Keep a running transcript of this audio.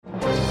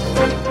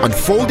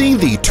unfolding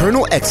the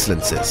eternal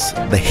excellences,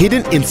 the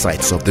hidden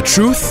insights of the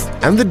truth,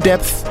 and the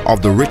depth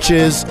of the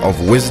riches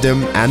of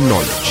wisdom and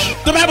knowledge.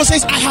 The Bible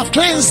says, I have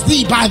cleansed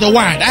thee by the word.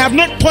 I have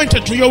not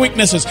pointed to your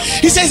weaknesses.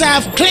 He says, I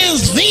have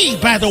cleansed thee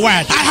by the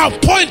word. I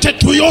have pointed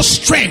to your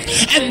strength.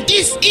 And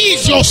this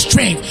is your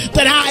strength,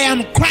 that I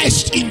am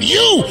Christ in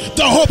you,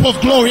 the hope of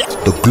glory.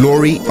 The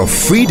glory of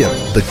freedom,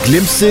 the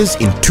glimpses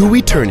into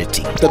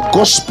eternity. The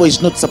gospel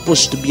is not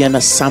supposed to be an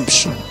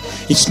assumption.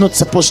 It's not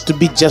supposed to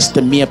be just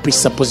a mere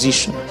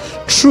presupposition.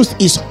 Truth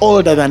is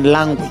older than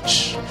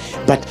language,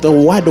 but the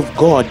word of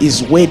God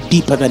is way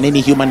deeper than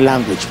any human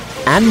language.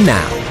 And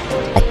now,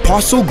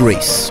 Apostle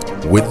Grace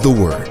with the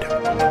word.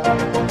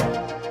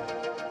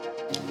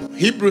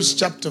 Hebrews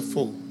chapter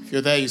 4. If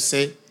you're there, you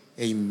say,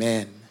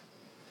 Amen.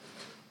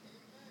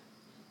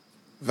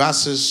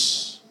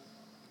 Verses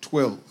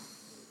 12.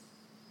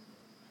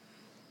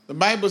 The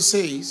Bible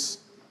says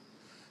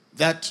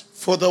that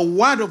for the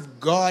word of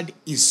God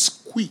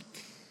is quick.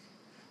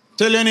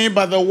 Tell your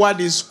neighbor, the word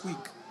is quick.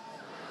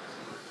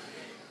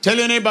 Tell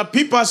your neighbor,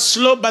 people are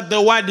slow, but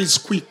the word is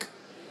quick.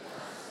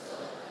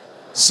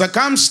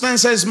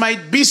 Circumstances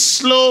might be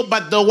slow,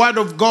 but the word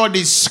of God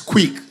is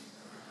quick.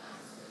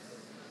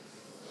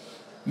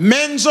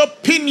 Men's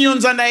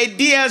opinions and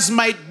ideas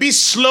might be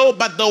slow,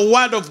 but the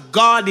word of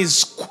God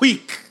is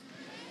quick.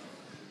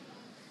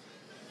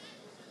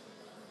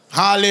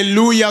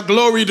 Hallelujah,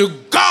 glory to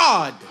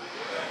God.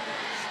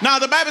 Now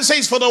the Bible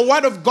says, for the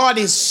word of God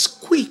is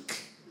quick.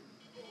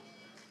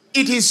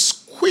 It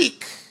is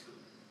quick.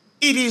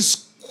 It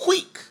is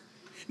quick.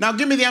 Now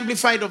give me the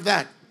amplified of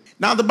that.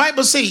 Now the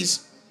Bible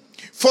says,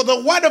 for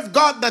the word of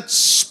God that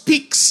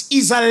speaks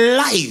is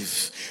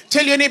alive.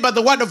 Tell your neighbor,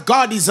 the word of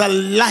God is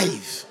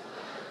alive.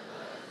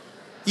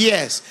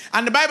 Yes.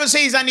 And the Bible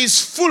says, and is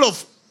full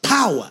of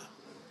power.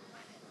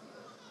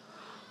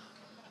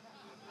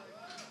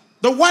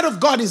 The word of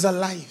God is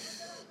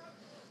alive.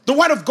 The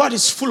word of God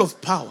is full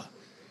of power.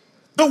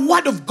 The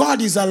word of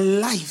God is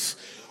alive.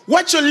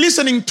 What you're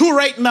listening to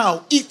right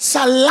now, it's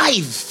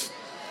alive.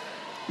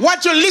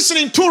 What you're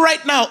listening to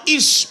right now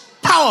is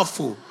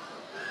powerful.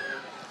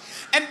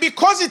 And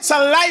because it's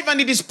alive and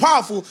it is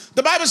powerful,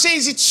 the Bible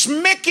says it's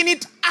making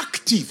it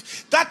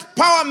active. That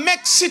power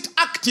makes it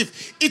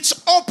active.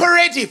 It's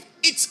operative.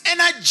 It's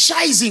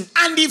energizing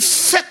and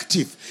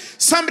effective.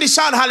 Somebody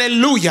shout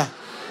hallelujah.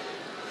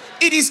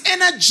 It is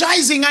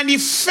energizing and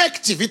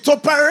effective. It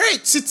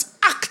operates. It's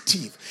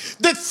active.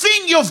 The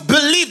thing you've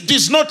believed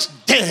is not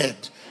dead.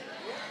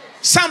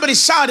 Somebody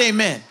shout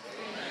amen.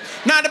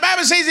 Now the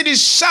Bible says it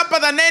is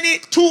sharper than any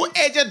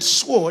two-edged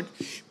sword,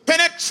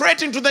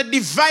 penetrating to the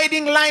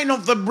dividing line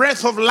of the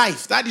breath of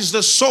life, that is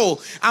the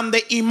soul and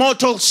the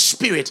immortal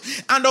spirit,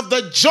 and of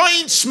the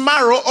joints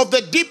marrow of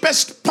the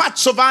deepest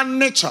parts of our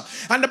nature.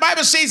 And the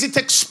Bible says it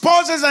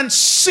exposes and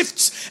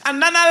sifts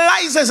and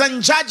analyzes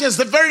and judges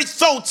the very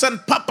thoughts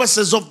and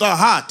purposes of the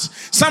heart.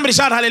 Somebody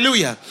shout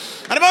hallelujah.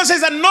 And the Bible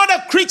says that not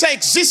a creature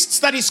exists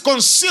that is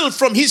concealed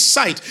from his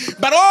sight,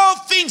 but all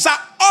things are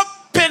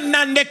open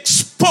and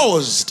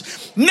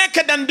exposed,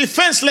 naked and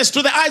defenseless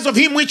to the eyes of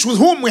him with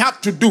whom we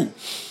have to do.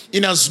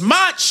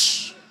 Inasmuch.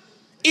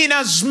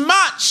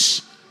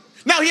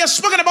 Now he has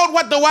spoken about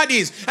what the word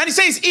is. And he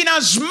says,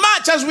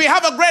 inasmuch as we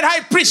have a great high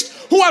priest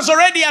who has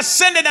already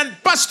ascended and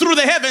passed through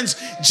the heavens,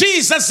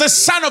 Jesus, the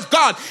Son of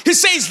God. He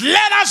says,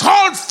 let us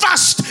hold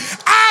fast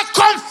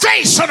our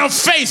confession of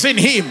faith in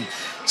him.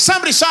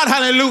 Somebody shout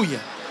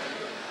hallelujah.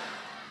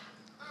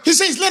 He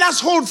says, let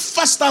us hold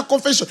fast our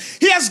confession.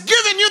 He has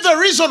given you the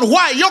reason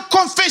why your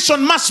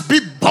confession must be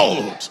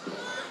bold.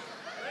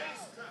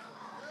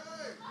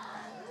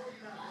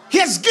 He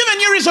has given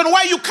you a reason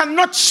why you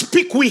cannot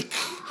speak weak,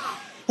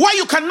 why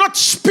you cannot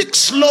speak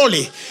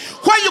slowly,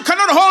 why you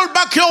cannot hold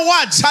back your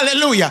words.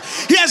 Hallelujah.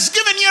 He has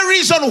given you a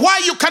reason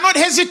why you cannot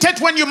hesitate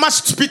when you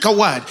must speak a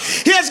word.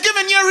 He has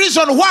given you a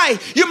reason why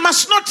you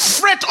must not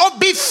fret or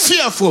be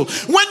fearful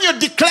when you're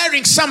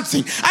declaring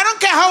something. I don't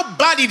care how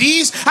bad it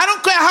is. I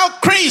don't care how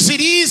crazy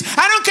it is.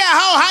 I don't care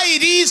how high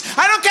it is.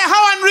 I don't care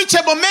how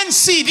unreachable men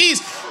see it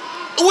is.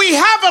 We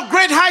have a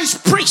great high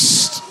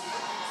priest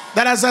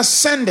that has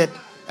ascended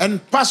and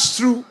passed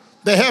through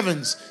the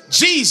heavens,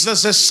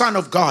 Jesus, the Son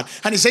of God.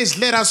 And he says,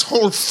 let us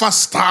hold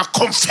fast our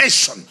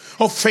confession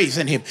of faith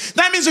in him.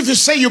 That means if you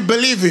say you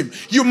believe him,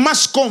 you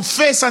must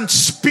confess and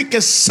speak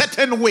a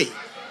certain way.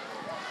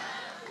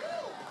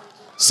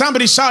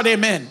 Somebody shout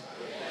amen.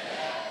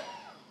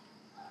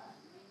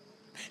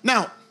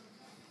 Now,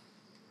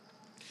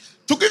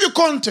 to give you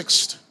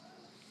context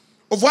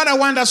of what I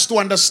want us to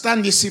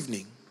understand this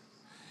evening,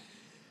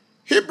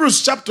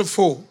 Hebrews chapter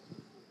 4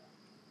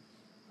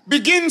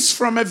 begins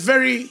from a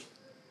very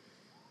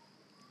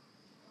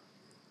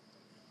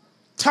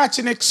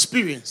touching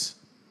experience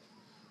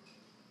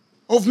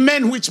of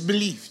men which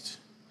believed.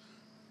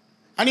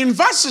 And in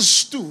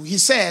verses 2, he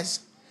says,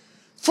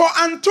 for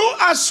unto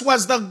us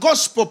was the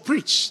gospel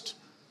preached,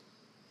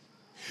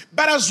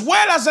 but as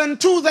well as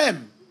unto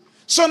them.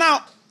 So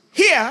now,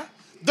 here,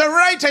 the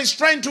writer is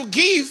trying to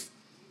give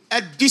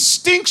a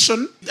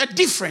distinction, a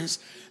difference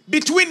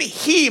between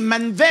him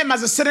and them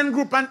as a certain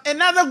group, and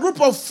another group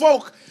of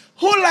folk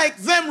who like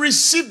them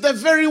received the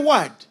very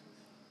word.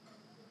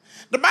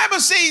 The Bible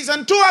says,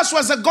 unto us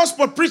was the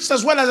gospel preached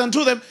as well as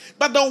unto them,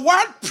 but the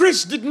word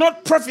preached did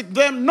not profit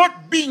them,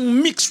 not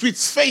being mixed with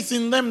faith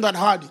in them that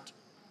heard it.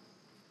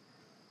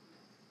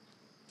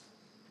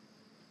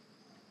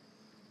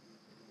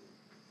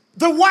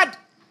 The word,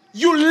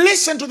 you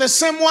listen to the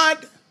same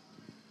word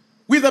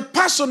with the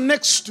person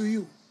next to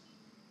you.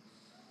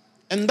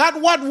 And that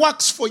word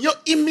works for your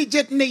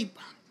immediate neighbor.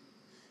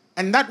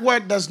 And that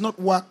word does not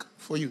work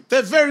for you.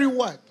 The very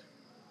word.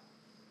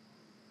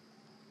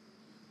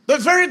 The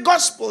very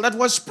gospel that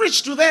was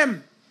preached to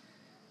them,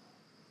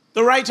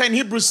 the writer in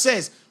Hebrews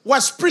says,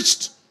 was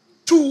preached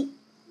to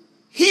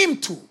him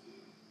too.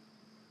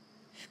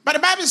 But the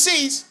Bible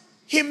says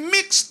he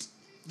mixed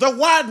the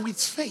word with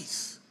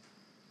faith.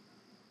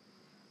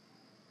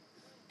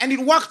 And it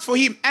worked for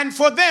him. And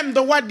for them,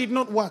 the word did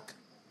not work.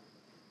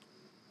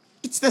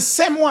 It's the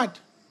same word.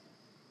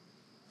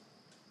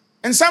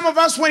 And some of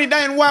us, when it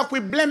doesn't work,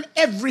 we blame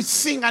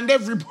everything and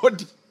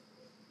everybody.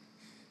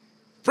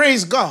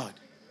 Praise God.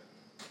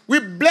 We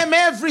blame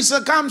every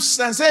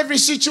circumstance, every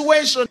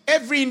situation,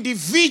 every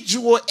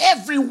individual,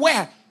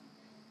 everywhere,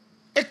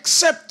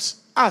 except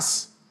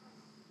us.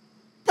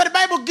 But the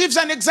Bible gives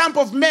an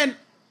example of men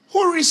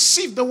who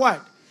received the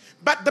word.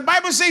 But the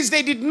Bible says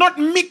they did not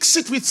mix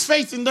it with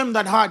faith in them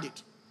that heard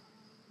it.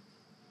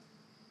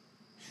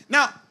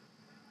 Now,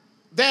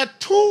 there are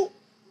two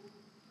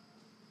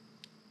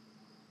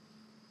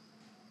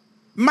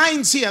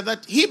minds here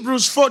that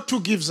Hebrews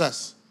 4:2 gives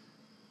us.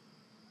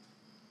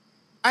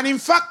 And in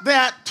fact, there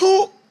are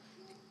two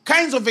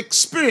kinds of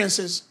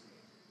experiences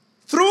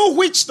through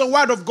which the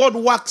word of God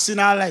works in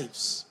our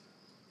lives.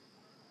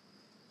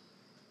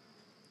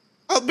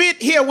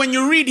 Albeit here, when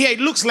you read here, it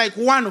looks like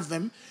one of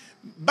them.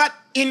 But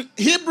in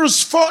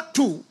Hebrews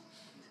 4:2,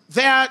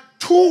 there are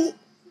two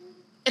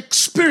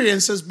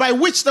experiences by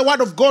which the word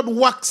of God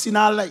works in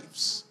our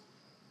lives,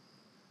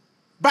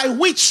 by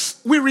which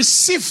we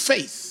receive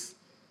faith.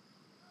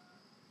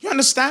 You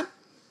understand?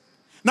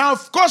 Now,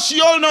 of course,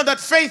 you all know that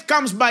faith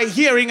comes by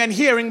hearing, and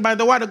hearing by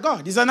the word of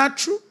God. Is that not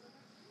true?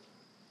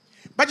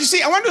 But you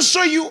see, I want to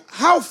show you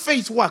how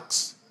faith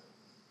works.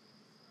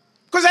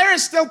 Because I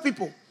always tell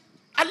people,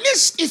 at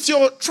least if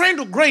you're trying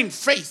to grow in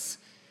faith,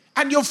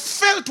 and you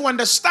fail to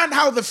understand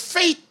how the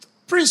faith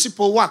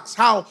principle works,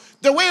 how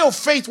the way of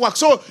faith works,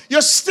 so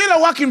you're still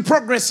a work in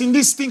progress in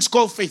these things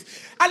called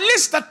faith, at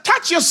least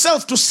attach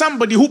yourself to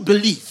somebody who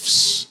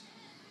believes.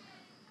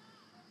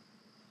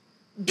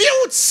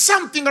 Build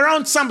something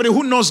around somebody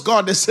who knows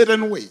God a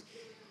certain way.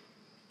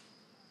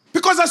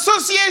 Because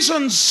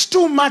associations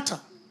too matter.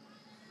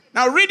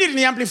 Now read it in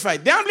the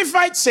Amplified. The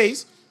Amplified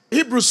says,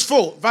 Hebrews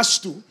 4 verse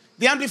 2,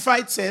 the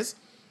Amplified says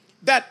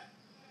that,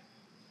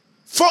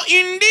 for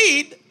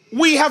indeed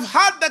we have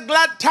heard the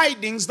glad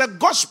tidings, the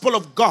gospel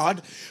of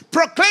God,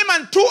 proclaim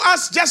unto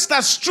us just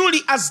as truly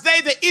as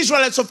they, the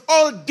Israelites of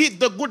old, did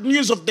the good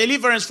news of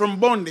deliverance from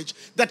bondage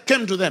that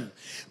came to them.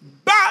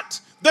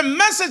 But the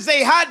message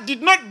they had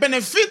did not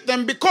benefit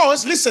them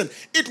because, listen,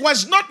 it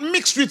was not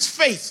mixed with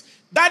faith.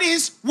 That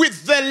is,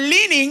 with the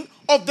leaning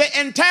of the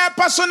entire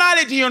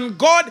personality on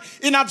God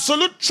in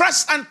absolute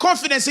trust and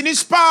confidence in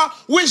his power,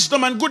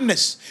 wisdom, and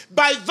goodness.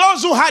 By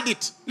those who had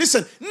it.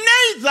 Listen,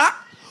 neither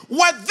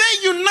were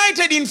they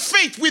united in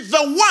faith with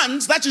the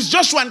ones, that is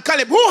Joshua and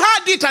Caleb, who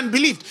had it and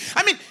believed.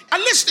 I mean, at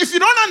least if you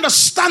don't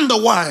understand the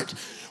word,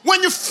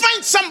 when you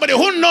find somebody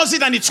who knows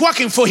it and it's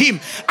working for him,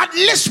 at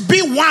least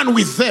be one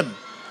with them.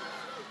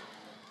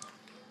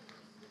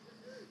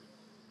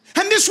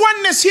 And this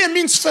oneness here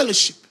means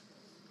fellowship.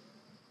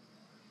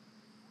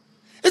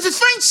 If you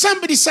find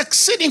somebody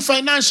succeeding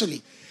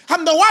financially,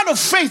 and the word of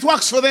faith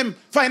works for them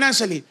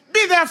financially,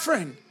 be their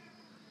friend.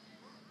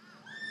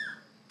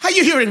 Are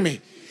you hearing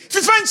me? If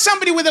you find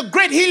somebody with a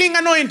great healing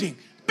anointing,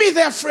 be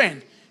their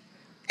friend.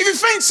 If you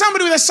find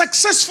somebody with a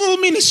successful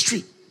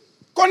ministry,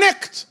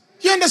 connect.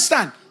 You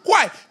understand?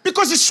 Why?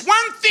 Because it's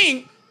one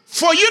thing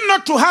for you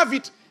not to have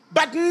it,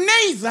 but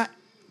neither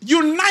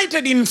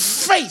united in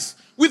faith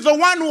with the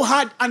one who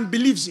had and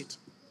believes it.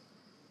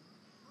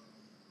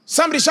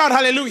 Somebody shout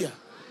hallelujah.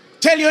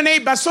 Tell your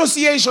neighbor,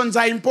 associations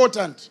are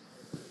important.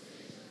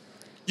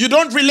 You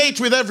don't relate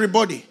with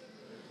everybody.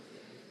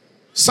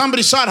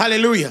 Somebody shout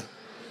hallelujah.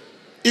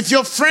 If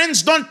your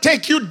friends don't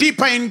take you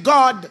deeper in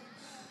God,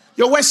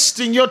 you're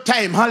wasting your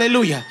time.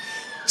 Hallelujah.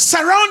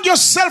 Surround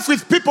yourself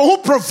with people who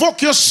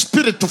provoke your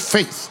spirit to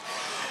faith.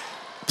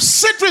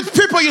 Sit with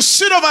people, you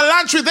sit over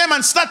lunch with them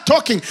and start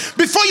talking.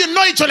 Before you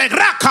know it, you're like,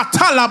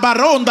 Rakatala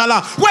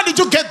barondala. Where did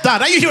you get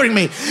that? Are you hearing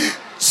me?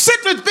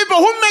 Sit with people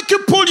who make you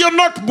pull your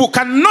notebook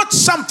and not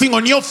something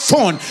on your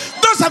phone.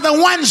 Those are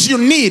the ones you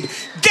need.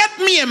 Get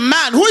me a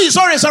man who is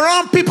always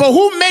around people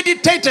who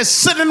meditate a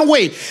certain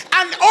way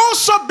and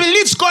also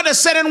believes God a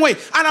certain way.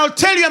 And I'll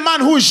tell you, a man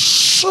who is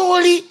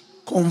surely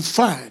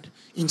conferred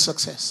in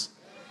success.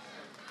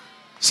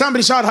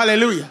 Somebody shout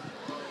hallelujah.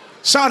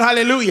 Shout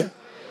hallelujah.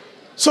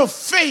 So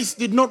faith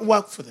did not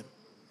work for them.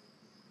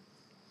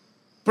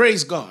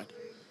 Praise God.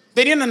 They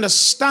They didn't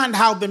understand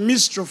how the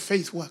mystery of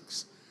faith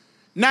works.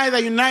 Neither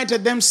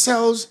united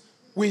themselves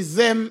with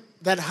them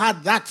that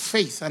had that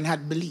faith and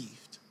had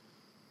believed.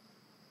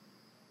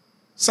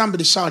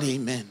 Somebody shout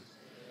amen.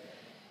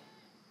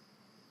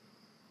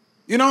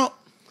 You know,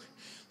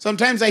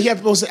 sometimes I hear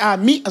people say,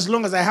 me, as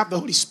long as I have the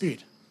Holy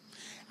Spirit,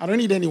 I don't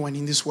need anyone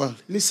in this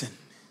world. Listen,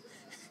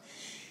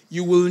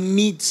 you will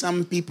need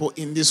some people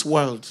in this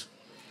world.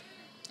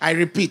 I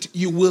repeat,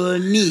 you will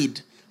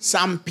need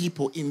some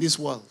people in this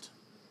world.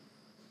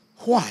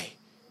 Why?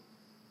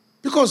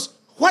 Because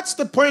what's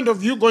the point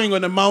of you going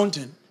on a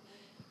mountain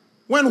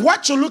when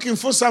what you're looking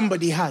for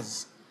somebody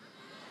has?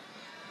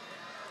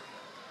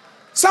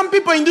 Some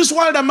people in this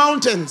world are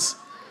mountains.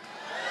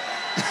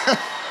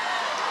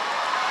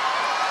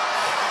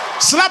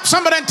 Slap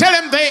somebody and tell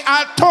them they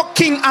are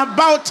talking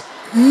about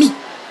me.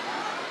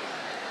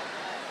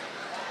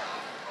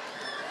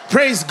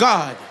 Praise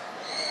God.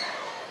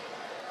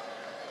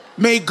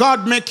 May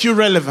God make you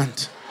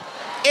relevant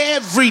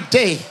every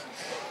day.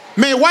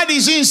 May what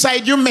is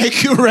inside you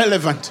make you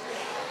relevant.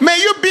 May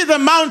you be the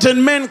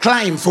mountain men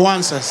climb for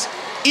answers.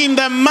 In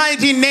the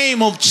mighty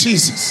name of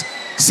Jesus.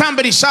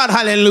 Somebody shout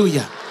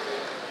hallelujah.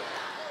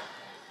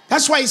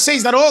 That's why it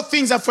says that all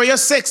things are for your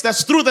sakes.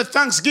 That's through the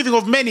thanksgiving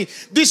of many.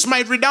 This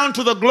might redound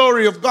to the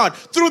glory of God.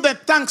 Through the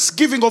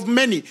thanksgiving of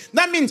many.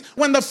 That means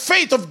when the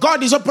faith of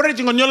God is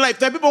operating on your life,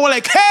 there are people who are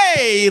like,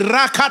 hey,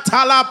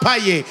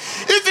 rakatalapaye.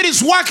 If it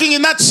is working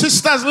in that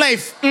sister's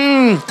life,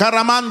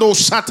 karamando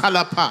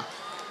satalapa.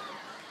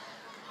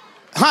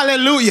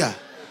 Hallelujah.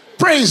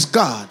 Praise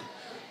God.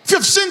 If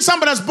you've seen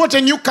somebody has bought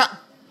a new car,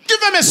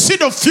 give him a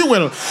seed of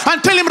fuel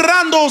and tell him,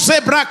 Rando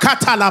zebra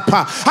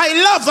katalapa.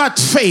 I love that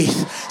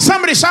faith.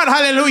 Somebody shout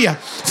hallelujah.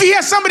 If you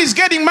hear somebody's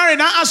getting married,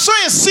 I saw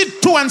a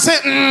seed too and say,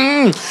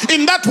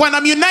 in that one,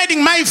 I'm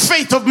uniting my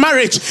faith of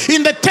marriage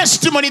in the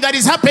testimony that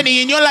is happening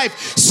in your life.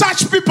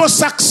 Such people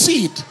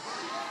succeed.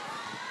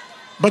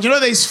 But you know,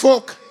 there is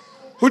folk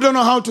who don't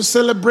know how to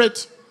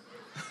celebrate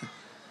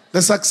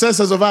the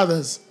successes of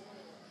others.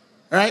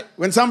 Right?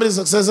 When somebody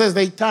successes,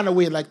 they turn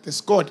away like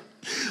this. God,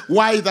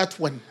 why that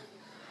one?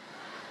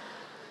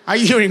 Are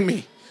you hearing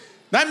me?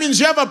 That means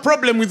you have a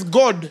problem with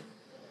God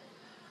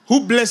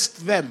who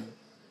blessed them.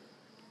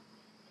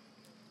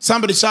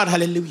 Somebody shout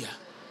hallelujah.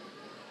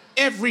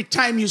 Every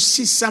time you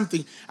see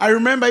something, I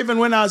remember even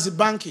when I was in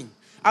banking,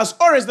 I was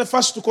always the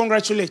first to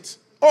congratulate.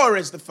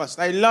 Always the first.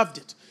 I loved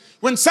it.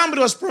 When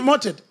somebody was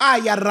promoted,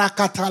 I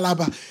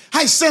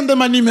sent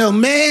them an email.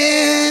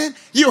 Man,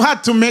 you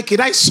had to make it.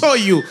 I saw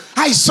you.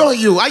 I saw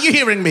you. Are you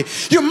hearing me?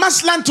 You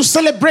must learn to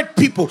celebrate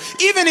people,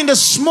 even in the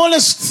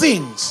smallest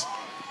things.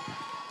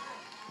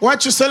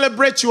 What you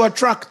celebrate, you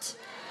attract.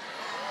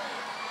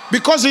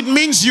 Because it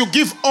means you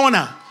give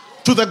honor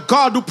to the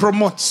God who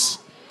promotes.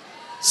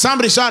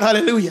 Somebody shout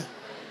hallelujah.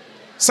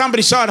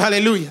 Somebody shout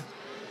hallelujah.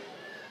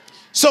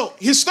 So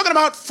he's talking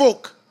about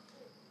folk,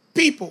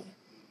 people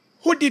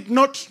who did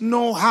not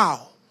know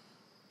how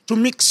to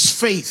mix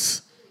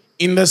faith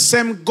in the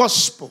same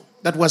gospel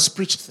that was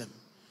preached to them.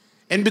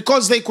 And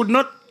because they could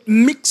not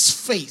mix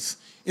faith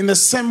in the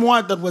same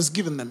word that was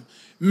given them,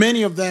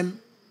 many of them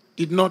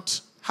did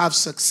not have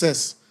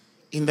success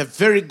in the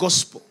very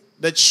gospel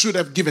that should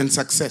have given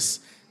success.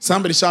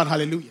 Somebody shout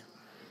hallelujah.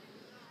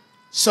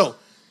 So,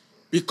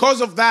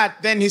 because of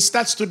that, then he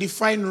starts to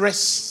define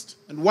rest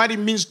and what it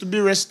means to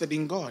be rested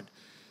in God.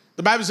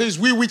 The Bible says,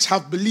 we which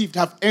have believed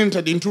have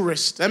entered into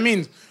rest. That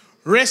means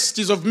rest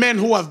is of men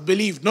who have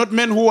believed. Not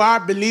men who are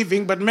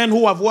believing, but men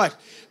who have what?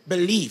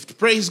 Believed.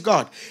 Praise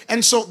God.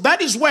 And so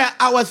that is where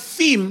our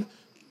theme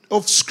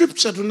of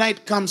scripture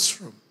tonight comes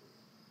from.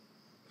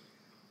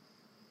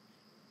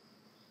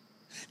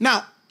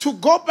 Now, to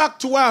go back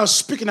to what I was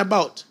speaking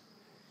about,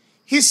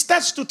 he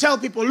starts to tell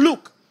people,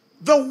 look,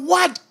 the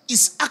word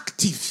is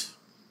active.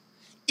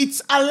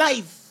 It's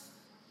alive.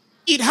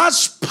 It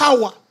has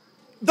power.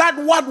 That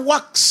word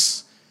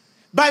works.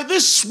 By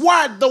this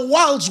word, the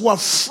worlds were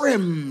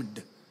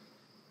framed.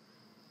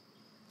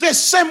 The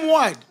same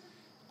word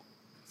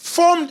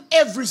formed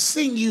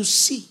everything you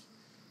see.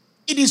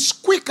 It is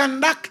quick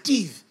and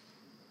active.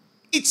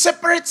 It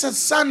separates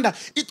asunder.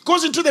 It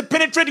goes into the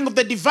penetrating of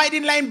the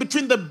dividing line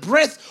between the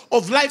breath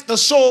of life, the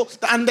soul,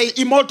 and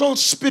the immortal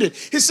spirit.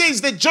 He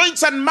says the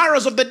joints and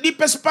marrows of the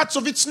deepest parts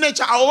of its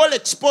nature are all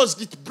exposed.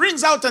 It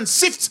brings out and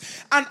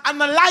sifts and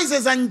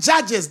analyzes and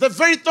judges the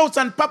very thoughts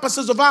and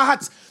purposes of our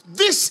hearts.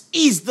 This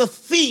is the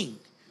thing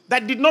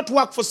that did not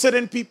work for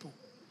certain people.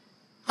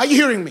 Are you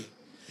hearing me?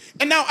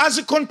 And now as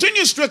he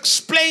continues to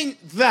explain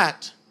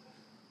that,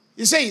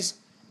 he says,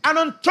 and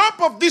on top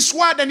of this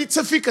word and its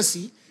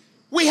efficacy,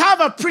 we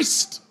have a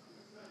priest.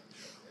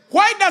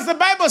 Why does the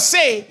Bible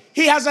say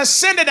he has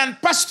ascended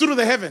and passed through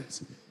the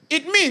heavens?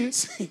 It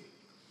means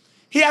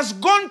he has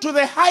gone to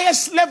the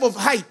highest level of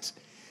height,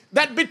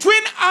 that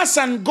between us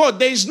and God,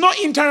 there is no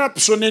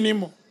interruption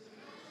anymore.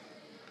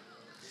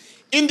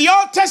 In the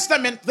Old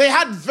Testament, they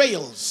had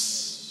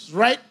veils,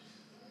 right?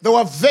 There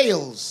were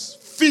veils,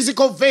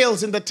 physical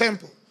veils in the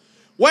temple,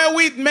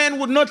 wherewith men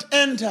would not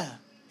enter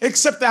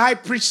except the high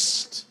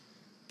priest.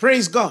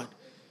 Praise God.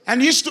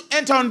 and used to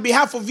enter on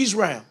behalf of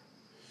Israel.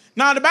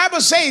 Now the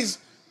Bible says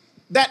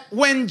that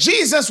when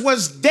Jesus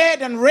was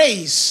dead and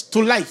raised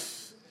to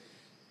life,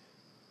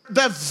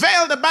 the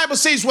veil, the Bible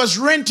says, was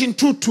rent in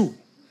two.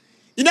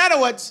 In other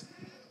words,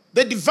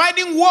 the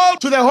dividing wall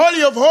to the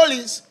Holy of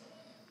Holies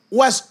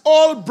was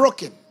all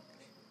broken.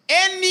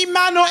 Any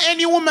man or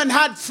any woman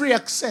had free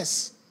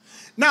access.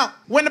 Now,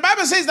 when the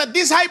Bible says that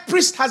this high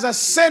priest has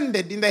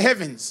ascended in the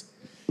heavens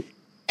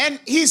and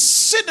he's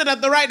seated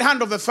at the right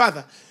hand of the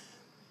Father,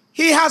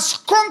 he has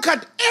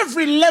conquered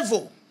every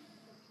level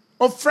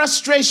of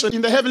frustration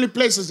in the heavenly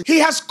places. He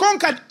has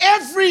conquered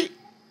every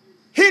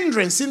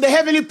hindrance in the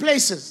heavenly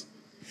places.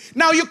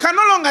 Now, you can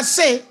no longer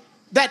say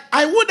that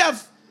I would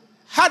have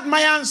had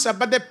my answer,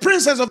 but the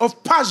princess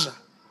of Persia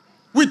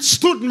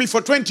withstood me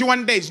for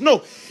 21 days.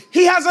 No,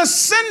 he has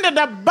ascended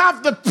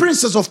above the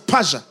princess of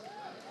Persia.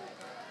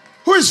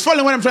 Who is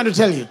following what I'm trying to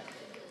tell you?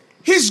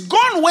 He's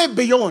gone way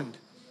beyond.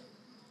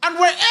 And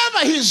wherever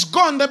he's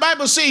gone, the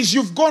Bible says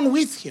you've gone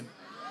with him.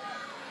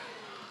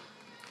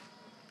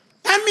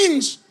 That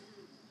means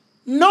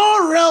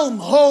no realm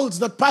holds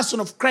the person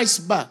of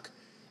Christ back,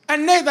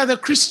 and neither the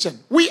Christian.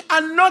 We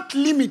are not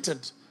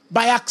limited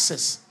by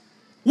access.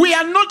 We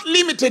are not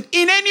limited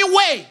in any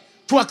way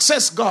to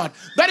access God.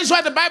 That is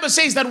why the Bible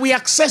says that we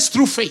access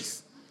through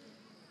faith.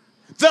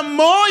 The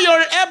more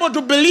you're able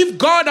to believe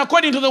God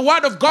according to the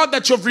word of God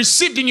that you've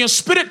received in your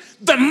spirit,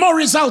 the more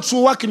results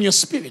will work in your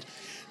spirit.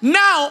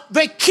 Now,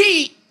 the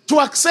key to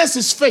access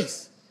is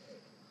faith.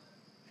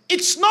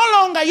 It's no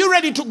longer you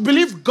ready to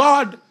believe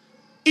God.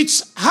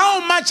 It's how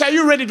much are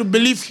you ready to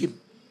believe him.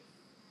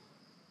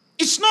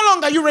 It's no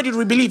longer you ready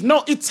to believe.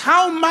 No, it's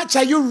how much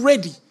are you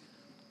ready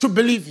to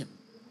believe him.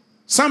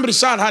 Somebody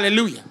shout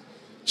hallelujah.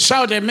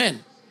 Shout amen.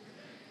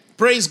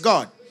 Praise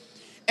God.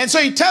 And so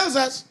he tells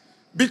us,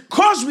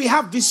 because we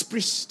have this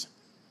priest,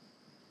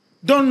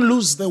 don't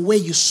lose the way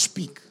you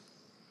speak.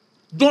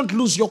 Don't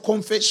lose your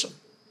confession.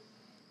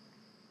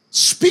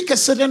 Speak a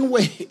certain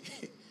way.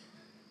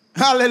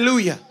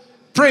 Hallelujah.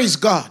 Praise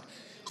God.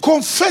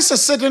 Confess a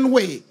certain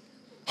way.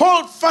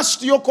 Hold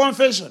fast to your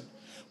confession.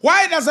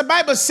 Why does the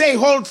Bible say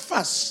hold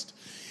fast?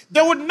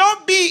 There would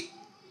not be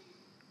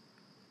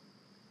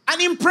an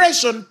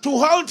impression to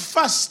hold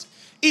fast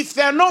if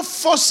there are no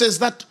forces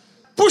that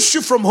push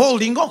you from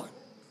holding on.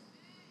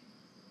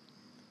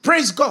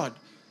 Praise God.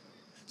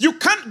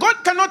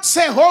 God cannot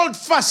say hold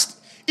fast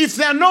if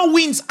there are no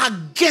winds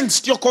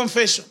against your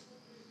confession.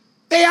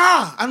 They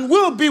are and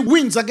will be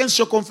winds against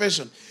your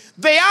confession.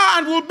 They are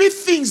and will be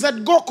things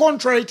that go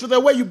contrary to the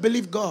way you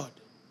believe God.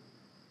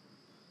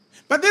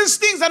 But these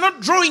things are not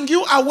drawing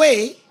you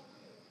away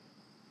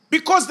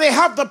because they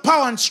have the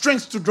power and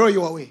strength to draw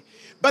you away.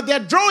 But they're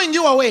drawing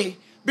you away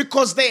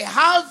because they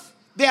have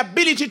the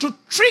ability to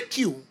trick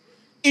you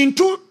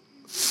into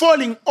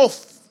falling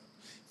off.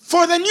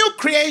 For the new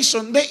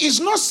creation, there is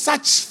no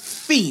such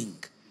thing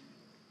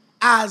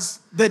as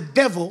the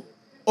devil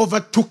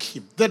overtook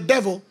him. The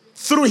devil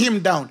threw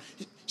him down.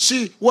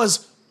 She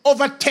was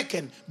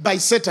overtaken by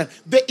Satan.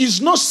 There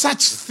is no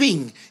such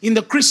thing in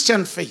the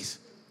Christian faith.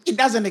 It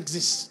doesn't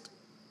exist.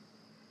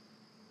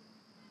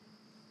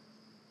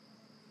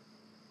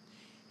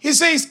 He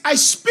says, I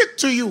speak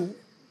to you,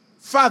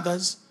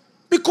 fathers,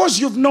 because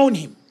you've known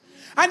him.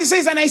 And he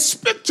says, and I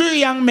speak to you,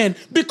 young men,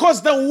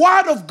 because the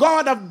word of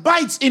God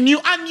abides in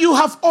you and you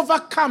have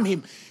overcome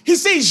him. He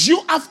says,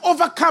 you have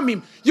overcome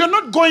him. You're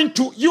not going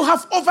to, you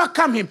have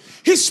overcome him.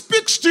 He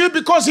speaks to you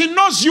because he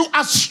knows you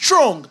are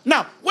strong.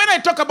 Now, when I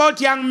talk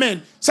about young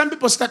men, some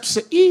people start to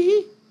say,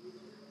 ee.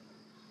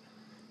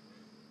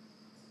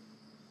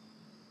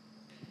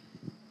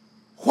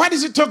 What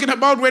is he talking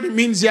about when he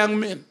means young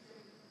men?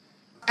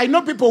 I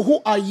know people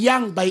who are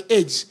young by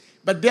age,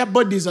 but their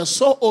bodies are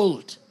so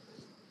old.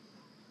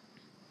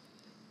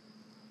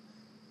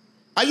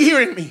 Are you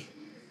hearing me?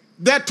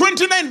 They're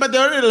 29, but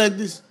they're already like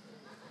this.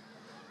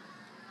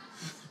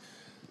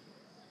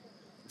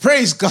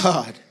 Praise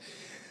God.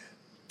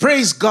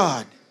 Praise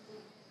God.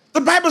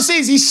 The Bible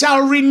says he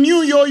shall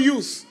renew your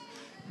youth.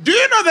 Do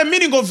you know the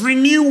meaning of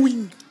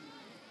renewing?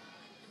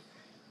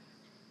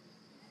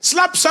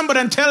 Slap somebody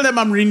and tell them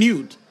I'm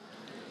renewed.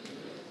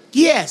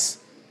 Yes.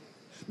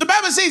 The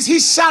Bible says he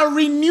shall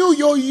renew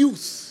your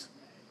youth.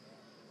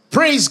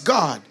 Praise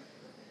God.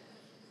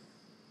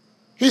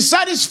 He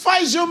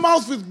satisfies your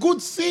mouth with good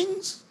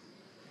things.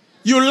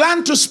 You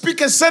learn to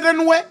speak a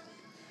certain way.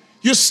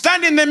 You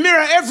stand in the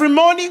mirror every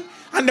morning,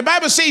 and the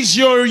Bible says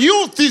your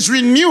youth is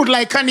renewed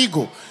like an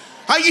eagle.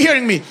 Are you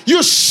hearing me?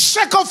 You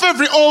shake off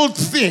every old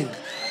thing.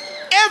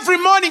 Every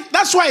morning.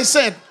 That's why I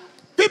said,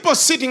 people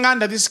sitting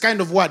under this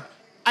kind of word,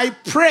 I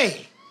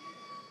pray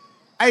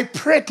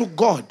to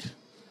God.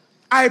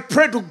 I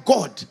pray to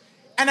God.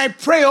 And I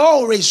pray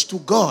always to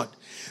God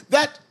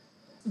that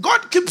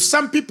God keeps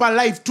some people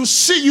alive to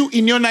see you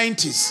in your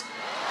 90s.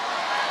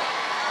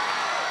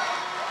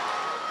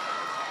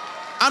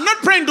 I'm not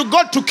praying to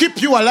God to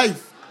keep you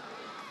alive.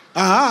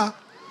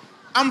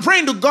 I'm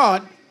praying to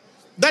God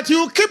that He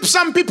will keep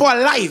some people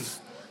alive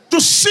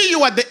to see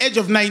you at the age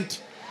of 90.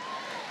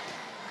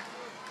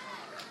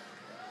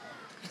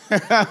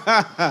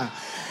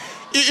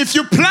 If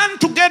you plan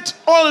to get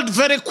old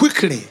very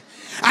quickly,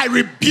 I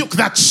rebuke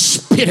that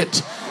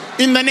spirit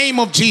in the name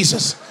of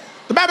Jesus.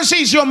 The Bible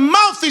says your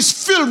mouth is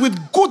filled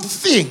with good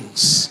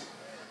things.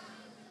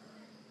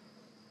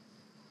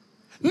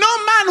 No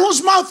man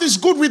whose mouth is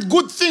good with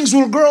good things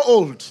will grow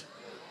old.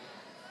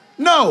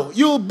 No,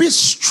 you'll be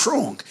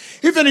strong.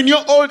 Even in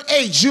your old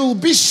age, you'll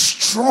be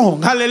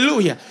strong.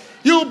 Hallelujah.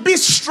 You'll be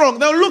strong.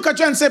 They'll look at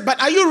you and say,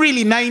 but are you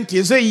really 90?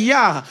 You say,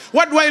 yeah.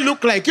 What do I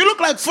look like? You look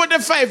like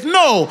 45.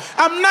 No,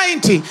 I'm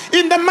 90.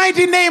 In the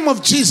mighty name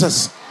of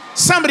Jesus.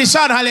 Somebody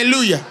shout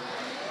hallelujah.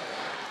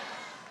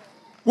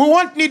 We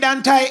won't need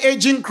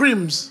anti-aging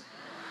creams.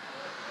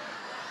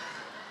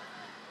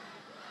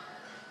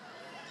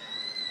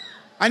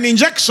 And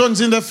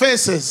injections in the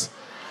faces.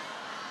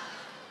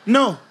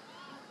 No.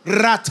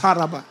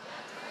 Rataraba.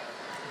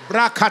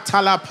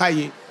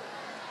 Brakatalapaye.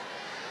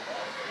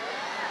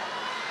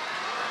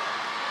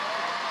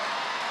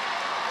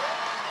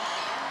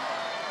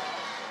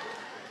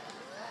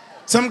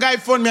 Some guy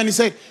phoned me and he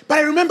said, but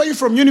I remember you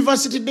from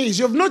university days.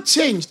 You have not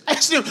changed. I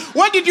asked him,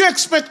 what did you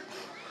expect?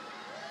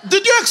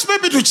 Did you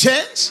expect me to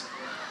change?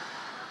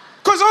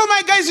 Because all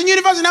my guys in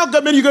university now,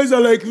 many guys are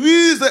like,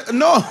 this.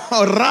 No.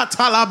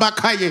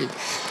 Ratalabakaye.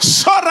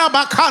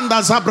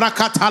 Sorabakanda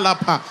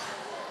zabrakatalapa.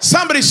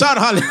 Somebody shout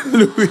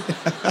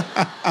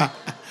hallelujah.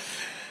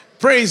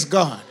 Praise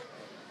God.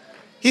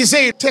 He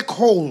said, take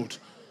hold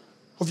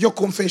of your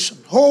confession.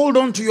 Hold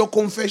on to your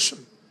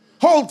confession.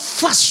 Hold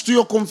fast to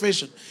your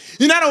confession.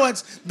 In other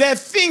words, there are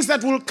things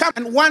that will come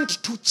and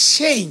want to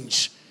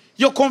change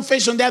your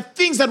confession. There are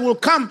things that will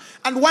come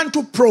and want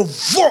to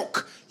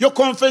provoke your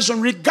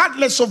confession,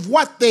 regardless of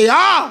what they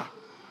are.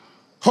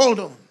 Hold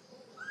on.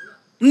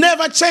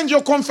 Never change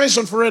your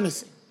confession for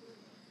anything.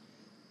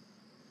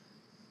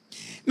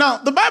 Now,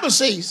 the Bible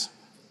says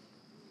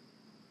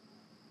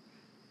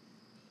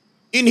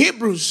in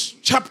Hebrews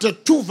chapter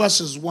 2,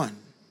 verses 1,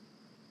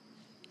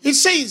 it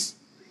says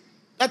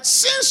that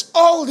since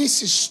all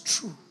this is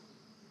true,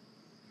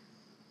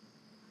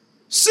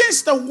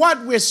 since the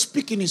word we're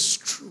speaking is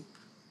true,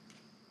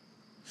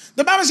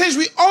 the Bible says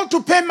we ought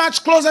to pay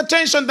much closer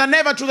attention than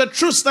ever to the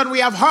truths that we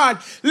have heard,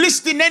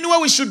 lest in any way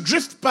we should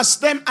drift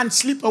past them and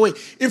slip away.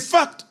 In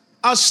fact,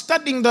 I was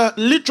studying the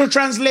literal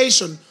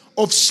translation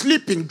of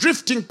sleeping,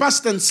 drifting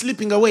past and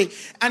slipping away.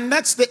 And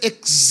that's the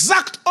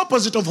exact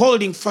opposite of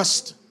holding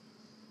fast.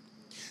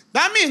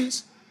 That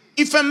means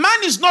if a man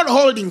is not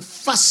holding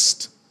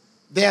fast,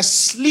 they are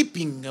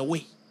slipping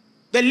away.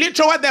 The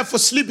literal word there for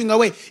slipping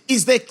away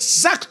is the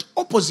exact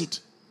opposite.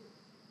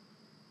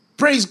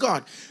 Praise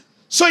God.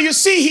 So you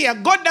see here,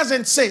 God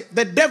doesn't say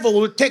the devil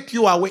will take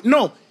you away.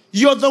 No,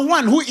 you're the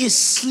one who is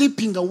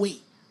slipping away.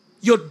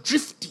 You're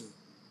drifting.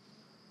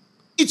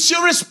 It's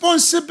your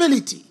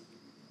responsibility.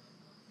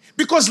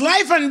 Because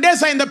life and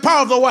death are in the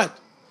power of the what?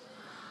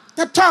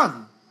 The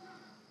tongue.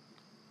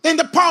 In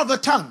the power of the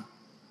tongue.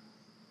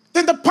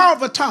 In the power of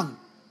the tongue.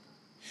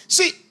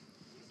 See,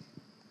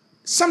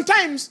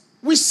 sometimes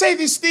we say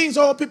these things,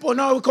 oh, people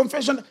know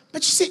confession.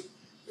 But you see,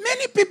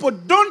 many people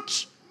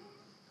don't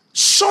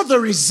show the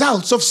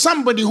results of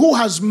somebody who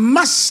has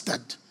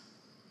mastered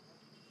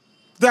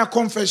their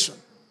confession.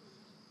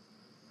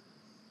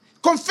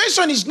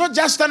 Confession is not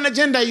just an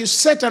agenda you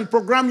set and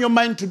program your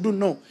mind to do.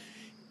 No.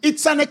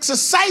 It's an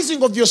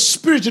exercising of your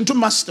spirit into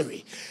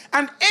mastery.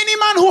 And any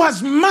man who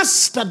has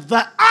mastered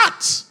the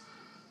art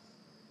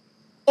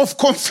of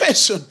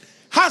confession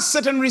has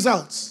certain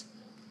results.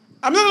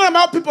 I'm not talking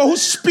about people who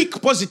speak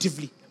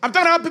positively. I'm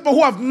talking about people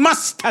who have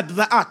mastered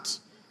the art.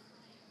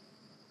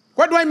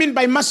 What do I mean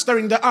by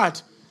mastering the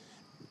art?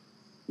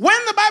 When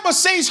the Bible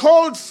says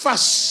hold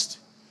fast,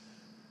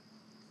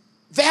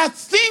 there are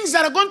things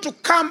that are going to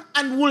come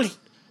and will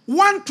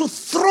want to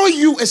throw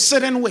you a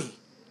certain way.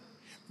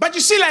 But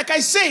you see, like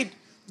I said,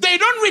 they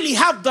don't really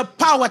have the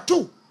power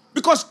to,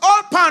 because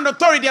all power and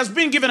authority has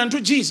been given unto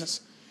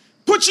Jesus.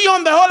 Put ye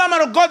on the whole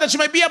armor of God that you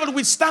may be able to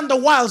withstand the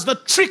wiles, the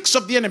tricks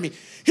of the enemy.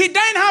 He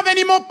doesn't have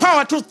any more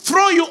power to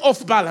throw you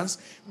off balance,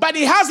 but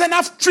he has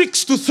enough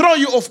tricks to throw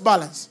you off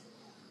balance.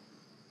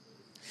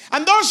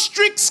 And those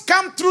tricks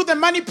come through the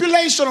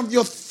manipulation of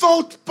your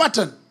thought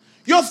pattern,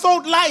 your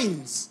thought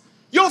lines,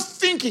 your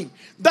thinking.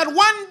 That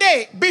one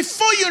day,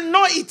 before you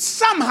know it,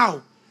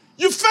 somehow,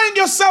 you find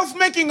yourself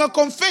making a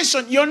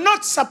confession you're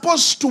not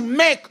supposed to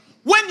make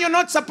when you're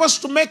not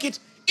supposed to make it,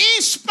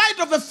 in spite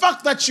of the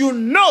fact that you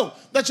know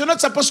that you're not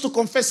supposed to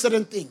confess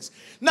certain things.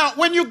 Now,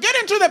 when you get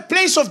into the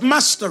place of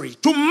mastery,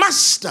 to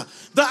master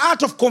the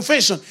art of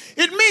confession,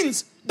 it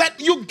means that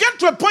you get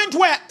to a point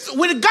where,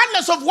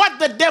 regardless of what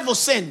the devil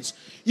sends,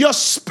 your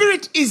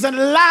spirit is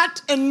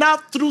alert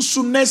enough through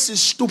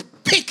sunesis to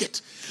pick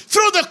it.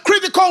 Through the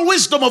critical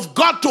wisdom of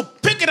God to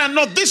pick it and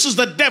know this is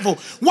the devil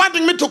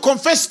wanting me to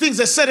confess things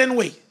a certain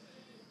way.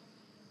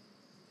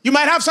 You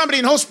might have somebody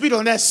in hospital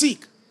and they're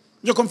sick.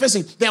 You're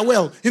confessing, they're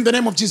well in the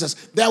name of Jesus.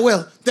 They're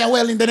well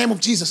in the name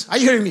of Jesus. Are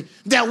you hearing me?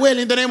 They're well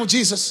in the name of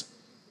Jesus.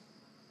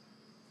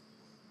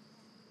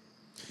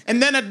 And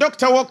then a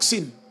doctor walks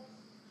in.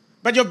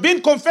 But you've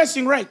been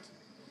confessing right.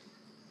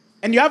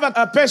 And you have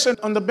a patient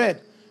on the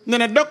bed. And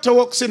then a doctor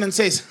walks in and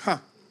says,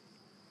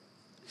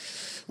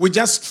 we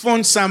just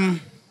found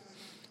some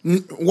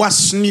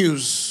worse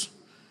news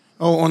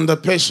on the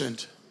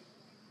patient.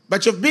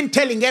 But you've been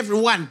telling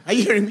everyone. Are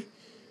you hearing me?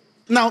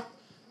 Now,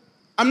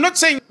 I'm not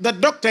saying the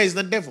doctor is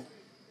the devil.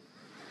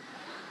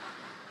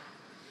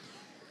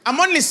 I'm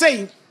only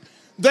saying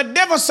the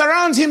devil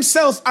surrounds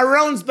himself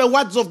around the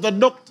words of the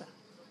doctor.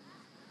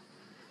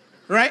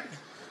 Right?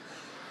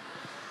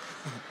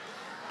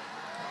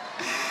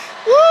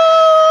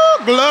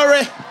 Woo!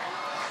 Glory.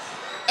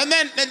 And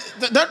then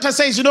the doctor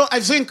says, I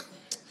think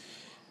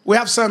we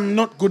have some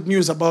not good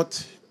news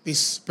about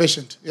this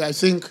patient. I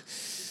think,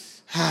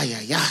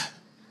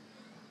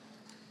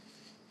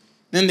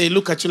 Then they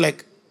look at you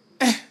like,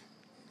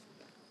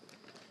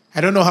 I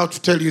don't know how to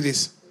tell you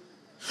this.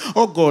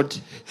 Oh God,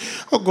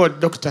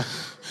 doctor.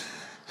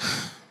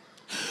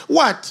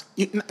 What?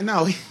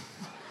 Now.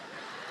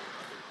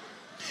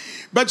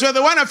 But you're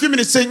the one a few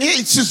minutes saying,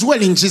 it's just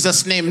well in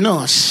Jesus' name.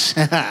 No.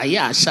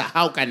 Yeah, sir.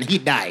 How can he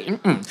die?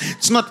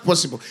 It's not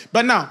possible.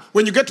 But now,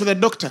 when you get to the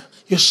doctor,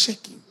 you're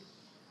shaking.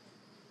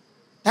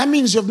 That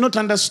means you've not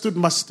understood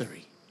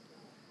mastery.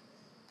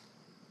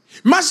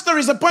 Mastery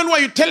is the point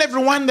where you tell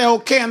everyone they're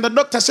okay, and the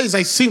doctor says,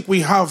 I think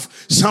we have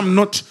some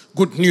not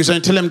good news. And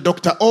you tell them,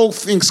 doctor, all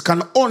things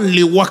can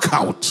only work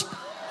out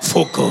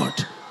for God.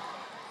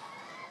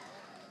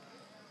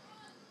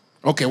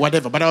 Okay,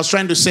 whatever. But I was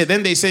trying to say,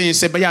 then they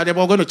say, but yeah,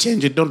 we're going to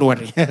change it. Don't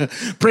worry.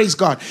 Praise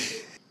God.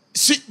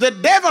 See, the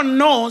devil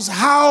knows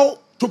how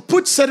to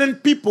put certain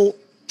people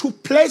to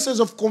places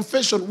of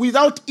confession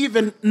without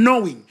even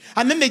knowing.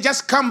 And then they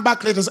just come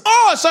back later and say,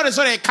 oh,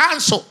 sorry,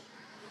 cancel.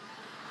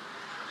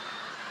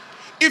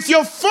 If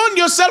you've found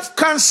yourself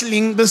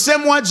canceling the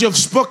same words you've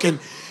spoken,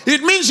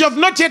 it means you have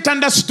not yet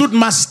understood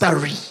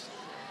mastery.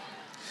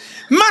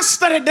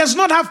 Mastery does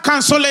not have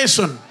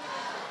cancellation.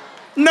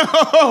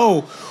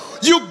 No.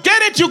 You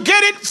get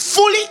it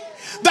fully,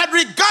 that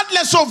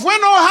regardless of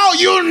when or how,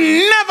 you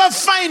never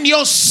find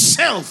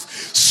yourself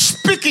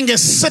speaking a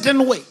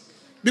certain way.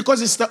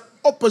 Because it's the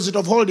opposite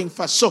of holding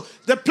fast. So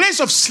the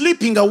place of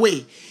slipping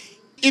away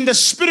in the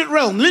spirit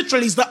realm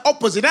literally is the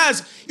opposite.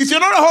 As if you're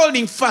not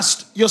holding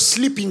fast, you're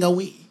slipping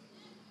away.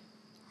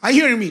 Are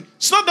you hearing me?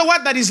 It's not the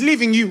word that is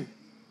leaving you.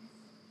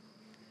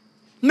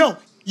 No,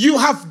 you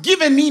have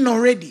given in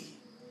already.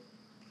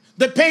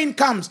 The pain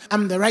comes,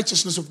 I'm the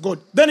righteousness of God.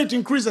 Then it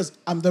increases,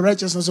 I'm the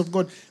righteousness of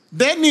God.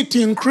 Then it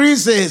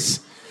increases,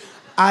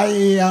 I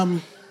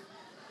am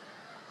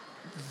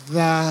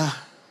the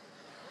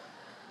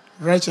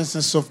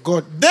righteousness of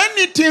God. Then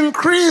it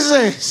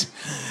increases.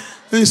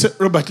 Then you say,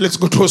 Robert, let's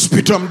go to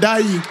hospital. I'm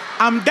dying.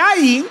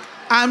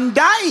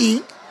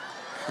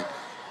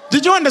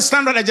 Did you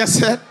understand what I just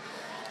said?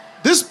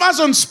 This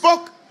person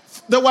spoke,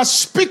 they were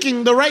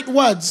speaking the right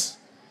words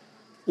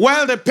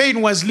while the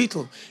pain was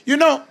little.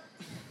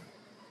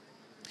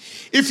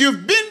 If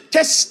you've been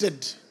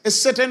tested a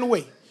certain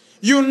way,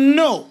 you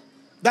know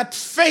that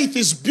faith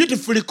is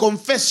beautifully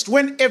confessed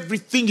when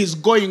everything is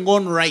going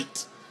on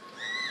right.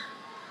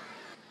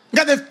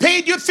 God, they've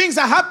paid you, things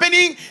are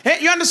happening.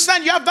 You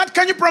understand, you have that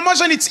kind of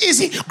promotion, it's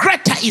easy.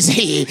 Greater is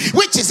he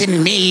which is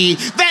in me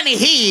than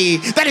he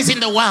that is in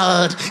the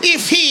world.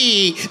 If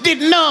he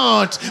did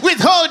not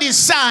withhold his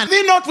son,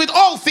 did not with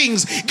all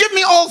things, give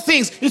me all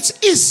things. It's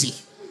easy.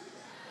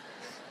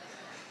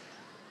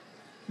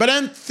 But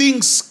then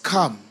things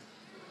come.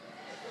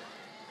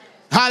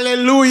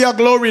 Hallelujah,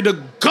 glory to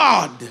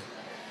God.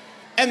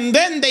 And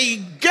then they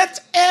get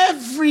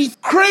every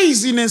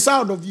craziness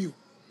out of you.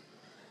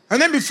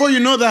 And then before you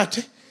know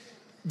that,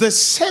 the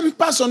same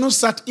person who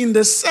sat in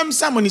the same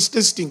sermon is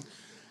testing.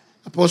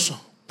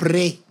 Apostle,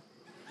 pray.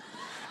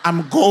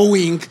 I'm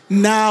going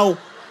now.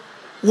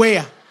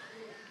 Where?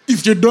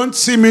 If you don't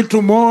see me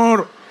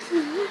tomorrow.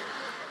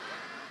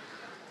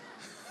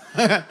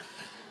 I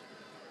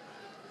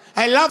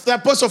love the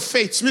apostle of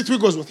faith, Smith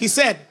Wigglesworth. He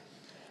said,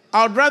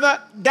 I would rather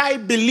die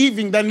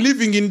believing than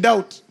living in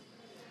doubt.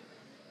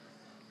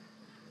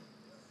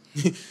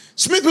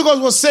 Smith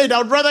Wigglesworth said, I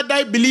would rather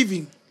die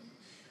believing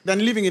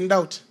than living in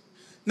doubt.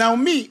 Now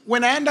me,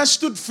 when I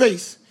understood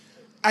faith,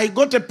 I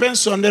got a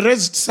pencil and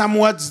erased some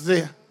words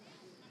there.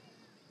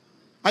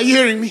 Are you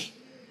hearing me?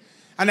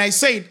 And I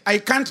said, I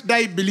can't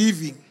die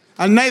believing,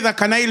 and neither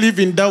can I live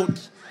in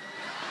doubt.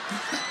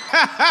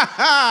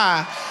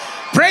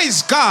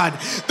 Praise God.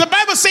 The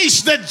Bible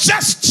says the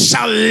just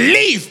shall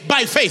live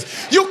by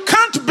faith. You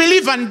can't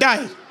believe and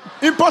die.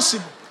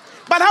 Impossible.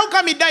 But how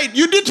come he died?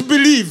 You didn't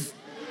believe.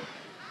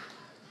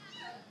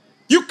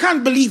 You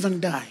can't believe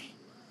and die.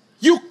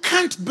 You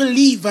can't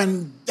believe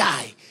and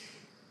die.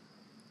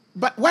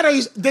 But what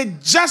is the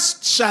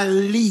just shall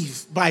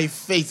live by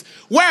faith?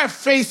 Where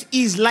faith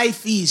is,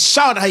 life is.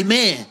 Shout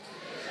amen.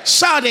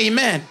 Shout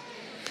amen.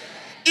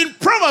 In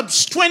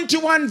Proverbs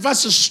 21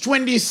 verses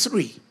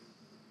 23.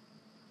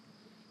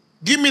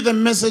 Give me the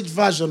Message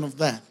version of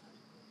that.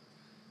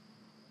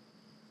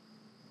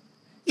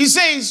 He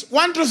says,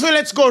 1, 2, 3,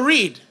 let's go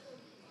read.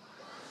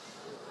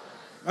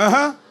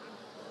 A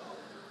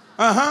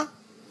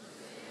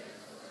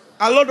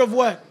lot of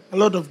what? A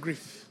lot of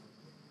grief.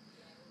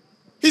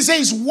 He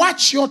says,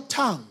 watch your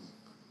tongue.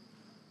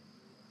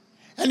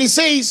 And he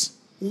says,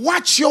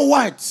 watch your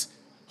words.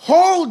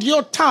 Hold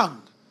your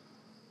tongue.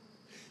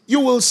 You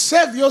will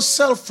save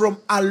yourself from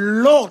a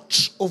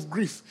lot of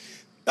grief.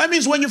 That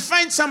means when you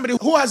find somebody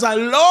who has a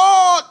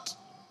lot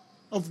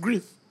of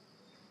grief,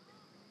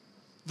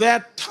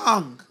 their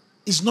tongue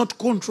is not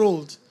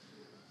controlled.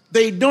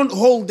 They don't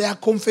hold their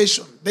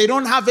confession. They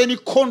don't have any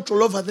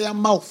control over their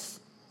mouth.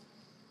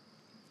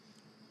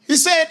 He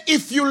said,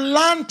 if you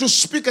learn to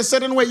speak a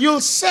certain way,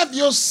 you'll save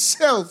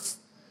yourself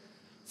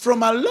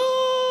from a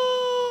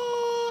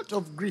lot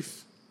of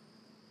grief.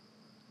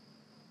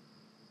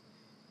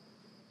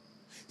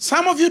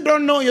 Some of you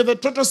don't know you're the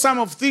total sum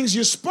of things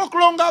you spoke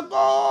long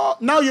ago.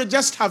 Now you're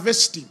just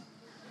harvesting.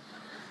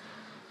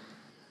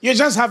 You're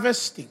just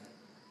harvesting.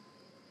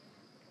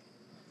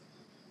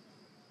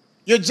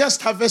 You're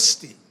just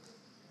harvesting.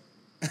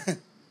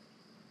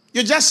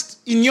 You're just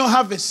in your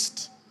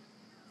harvest.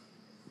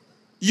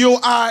 You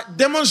are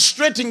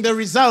demonstrating the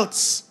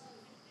results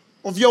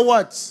of your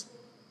words.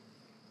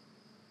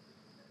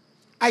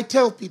 I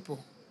tell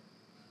people,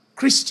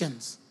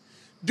 Christians,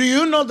 do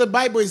you know the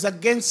Bible is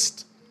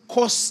against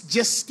coarse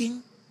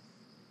jesting?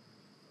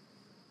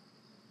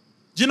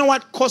 Do you know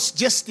what coarse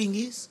jesting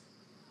is?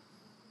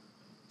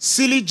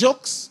 Silly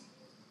jokes.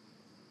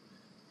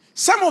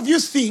 Some of you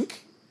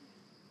think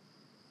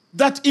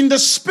that in the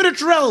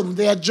spirit realm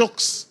there are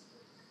jokes.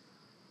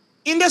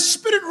 In the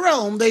spirit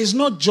realm there is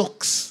no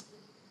jokes.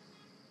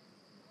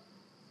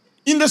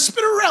 In the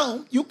spirit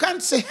realm you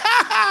can't say,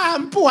 ha ha,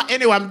 I'm poor.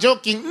 Anyway, I'm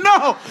joking.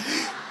 No.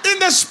 In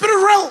the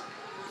spirit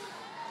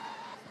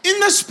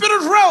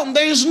realm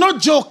there is no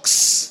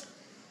jokes.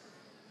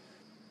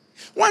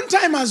 One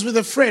time I was with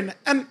a friend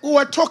and we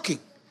were talking.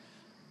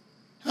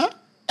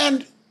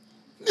 And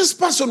this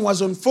person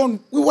was on phone.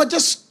 We were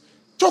just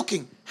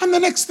talking. And the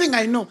next thing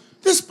I know,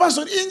 this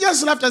person, he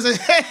just laughed and said,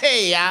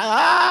 hey,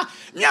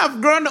 me have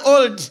grown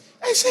old.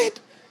 I said,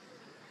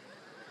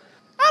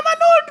 I'm an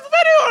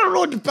very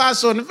old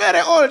person,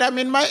 very old. I'm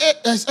in my age.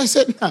 I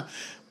said, nah,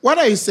 what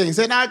are you saying? He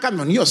said, nah, come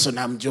on, you're son,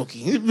 I'm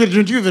joking.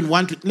 Don't you even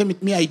want to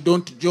limit me? I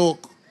don't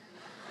joke.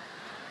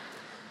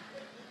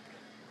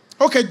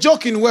 Okay,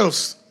 joke in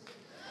Wales.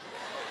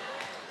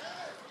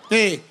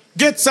 Hey,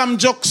 get some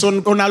jokes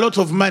on a lot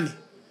of money.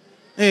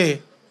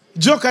 Hey,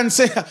 joke and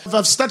say,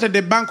 I've started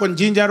a bank on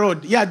Ginger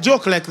Road. Yeah,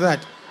 joke like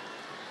that.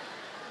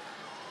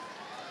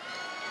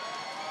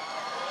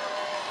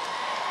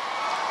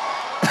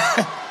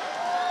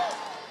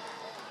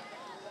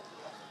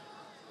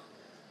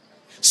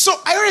 So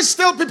I always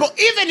tell people,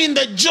 even in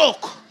the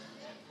joke,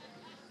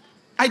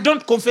 I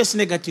don't confess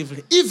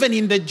negatively. Even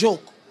in the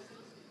joke.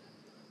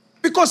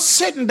 Because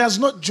Satan does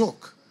not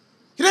joke.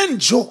 He doesn't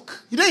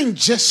joke. He doesn't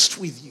jest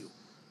with you.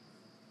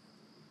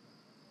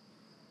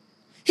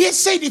 He has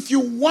said if you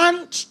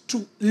want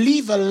to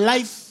live a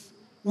life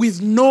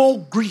with no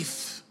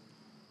grief,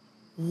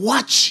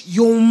 watch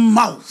your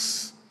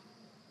mouth.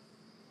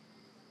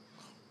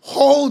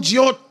 Hold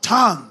your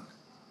tongue.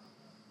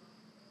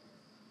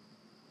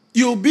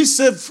 You'll be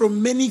saved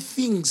from many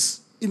things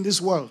in this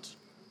world.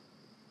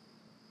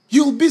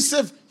 You'll be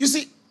saved. You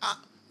see,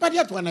 but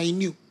that one I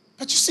knew.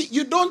 But you see,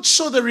 you don't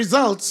show the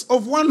results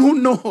of one who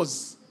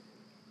knows.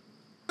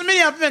 Many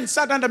have been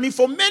sat under me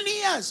for many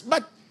years,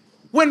 but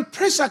when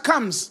pressure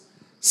comes,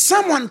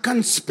 someone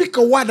can speak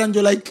a word and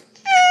you're like,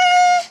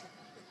 eh.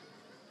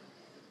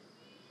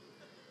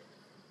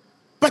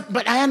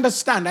 But I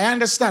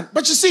understand.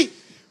 But you see,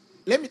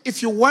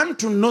 if you want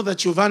to know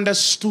that you've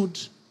understood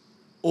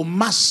or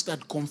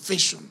mastered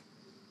confession,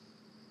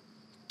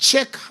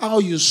 check how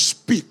you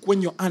speak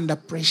when you're under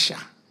pressure.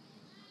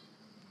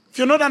 If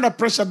you're not under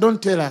pressure,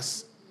 don't tell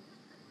us.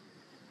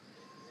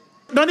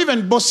 Don't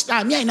even boast.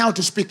 Me, I know how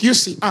to speak. You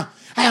see, I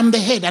am the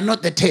head and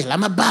not the tail.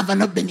 I'm above and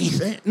not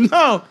beneath.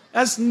 No,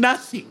 that's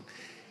nothing.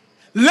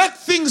 Let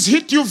things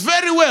hit you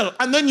very well.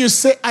 And then you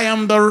say, I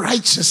am the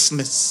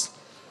righteousness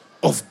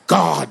of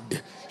God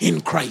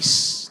in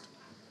Christ.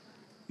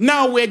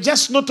 Now we're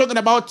just not talking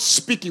about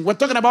speaking. We're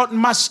talking about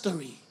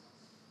mastery.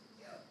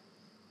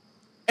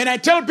 And I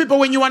tell people,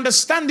 when you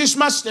understand this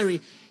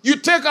mastery, you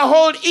take a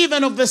hold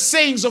even of the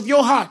sayings of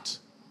your heart.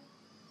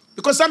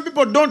 Because some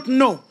people don't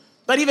know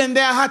that even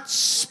their hearts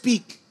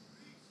speak.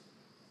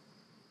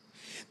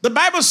 The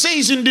Bible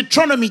says in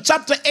Deuteronomy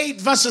chapter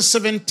 8 verses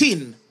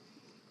 17.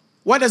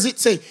 What does it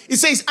say? It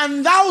says,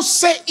 and thou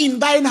say in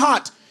thine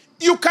heart.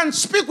 You can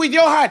speak with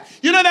your heart.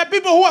 You know, there are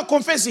people who are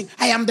confessing,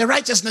 I am the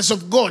righteousness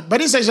of God.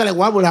 But it's actually like,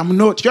 why would I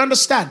not? You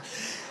understand?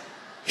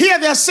 Here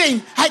they are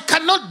saying, I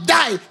cannot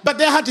die. But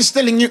their heart is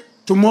telling you,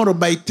 tomorrow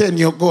by 10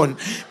 you're gone.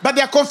 But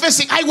they are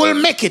confessing, I will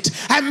make it.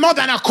 I'm more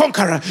than a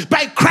conqueror.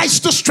 By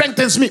Christ who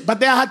strengthens me. But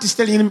their heart is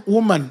telling him,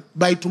 woman,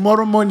 by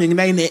tomorrow morning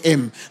 9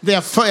 a.m. they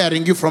are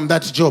firing you from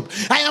that job.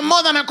 I am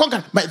more than a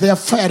conqueror. But they are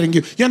firing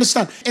you. You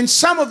understand? And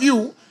some of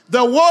you,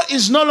 the war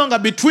is no longer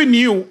between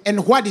you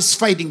and what is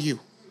fighting you.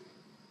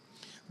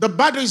 The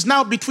battle is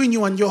now between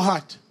you and your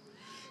heart.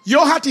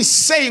 Your heart is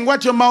saying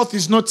what your mouth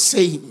is not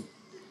saying.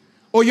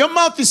 Or your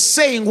mouth is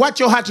saying what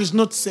your heart is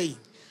not saying.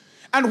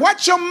 And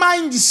what your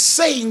mind is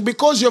saying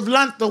because you've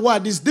learned the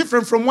word is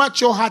different from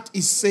what your heart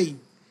is saying.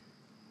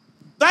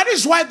 That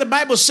is why the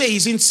Bible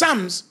says in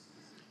Psalms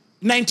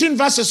 19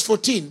 verses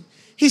 14,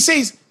 he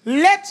says,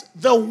 let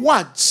the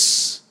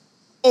words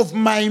of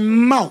my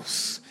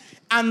mouth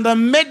and the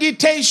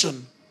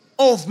meditation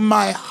of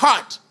my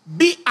heart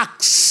be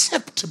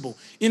acceptable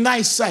in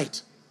thy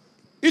sight.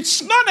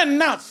 It's not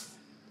enough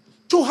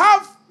to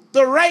have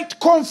the right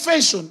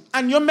confession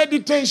and your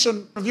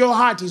meditation of your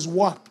heart is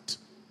warped.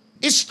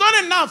 It's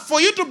not enough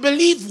for you to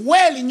believe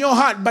well in your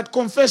heart but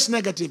confess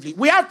negatively.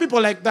 We have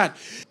people like that.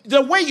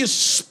 The way you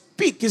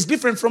speak is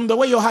different from the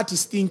way your heart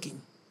is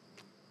thinking.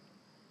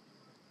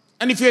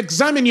 And if you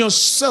examine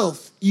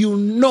yourself, you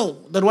know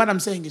that what I'm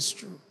saying is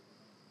true.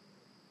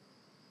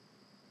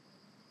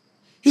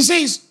 He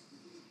says,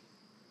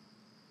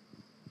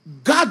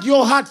 guard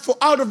your heart, for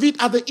out of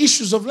it are the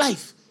issues of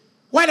life.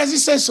 Why does he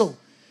say so?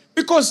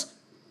 Because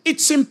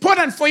it's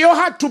important for your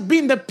heart to be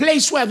in the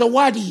place where the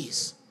word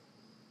is.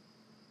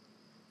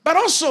 But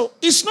also,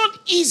 it's not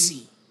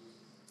easy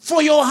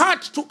for your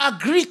heart to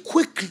agree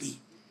quickly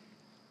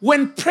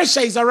when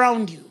pressure is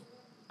around you.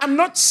 I'm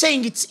not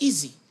saying it's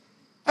easy.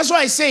 That's why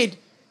I said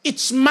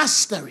it's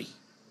mastery.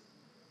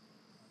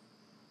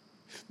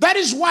 That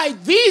is why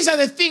these are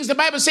the things the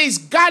Bible says,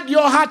 guard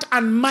your heart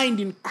and mind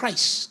in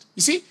Christ.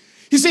 You see?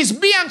 He says,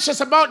 be anxious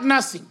about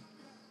nothing,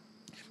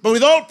 but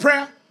with all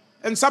prayer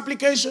and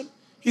supplication,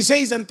 he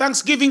says, and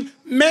thanksgiving,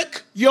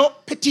 make your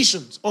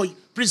petitions or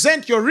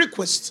present your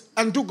requests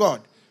unto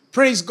God.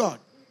 Praise God.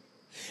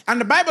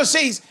 And the Bible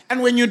says,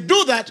 and when you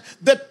do that,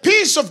 the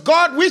peace of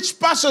God which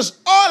passes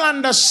all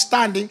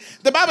understanding,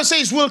 the Bible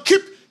says, will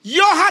keep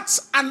your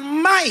hearts and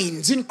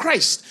minds in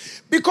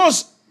Christ.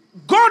 Because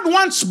God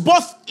wants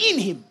both in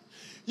him.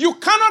 You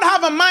cannot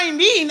have a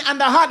mind in and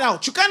a heart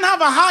out. You can't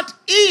have a heart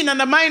in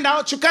and a mind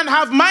out. You can't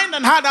have mind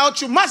and heart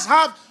out. You must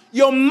have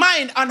your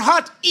mind and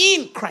heart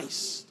in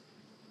Christ.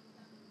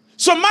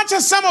 So much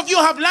as some of you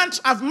have learned,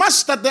 have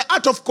mastered the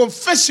art of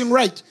confessing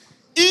right,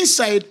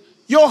 inside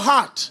your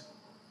heart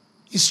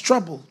is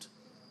troubled.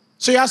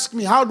 So you ask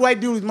me, how do I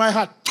deal with my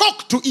heart?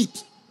 Talk to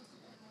it.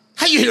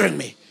 Are you hearing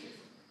me?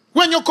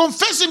 When you're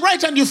confessing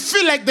right and you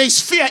feel like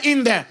there's fear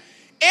in there,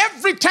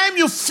 every time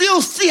you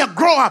feel fear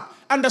grow up,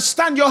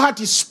 understand your heart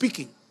is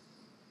speaking.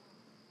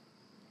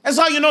 That's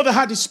how you know the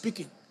heart is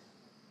speaking.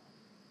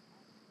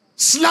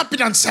 Slap it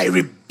and say, I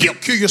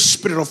rebuke you, you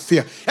spirit of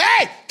fear.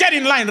 Hey, get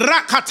in line.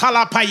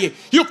 Rakatalapaye.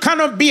 You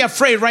cannot be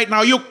afraid right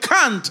now. You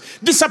can't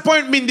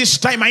disappoint me in this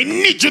time. I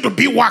need you to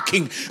be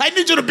working. I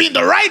need you to be in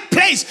the right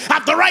place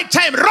at the right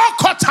time.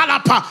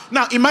 Rokotalapa.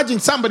 Now imagine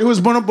somebody who's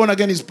born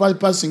again is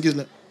passing his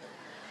life.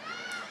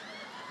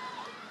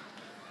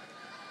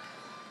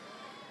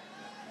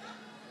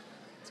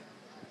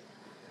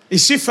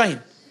 Is she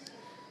fine?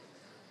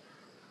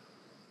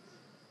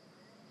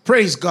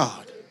 Praise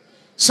God.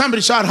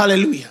 Somebody shout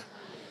hallelujah.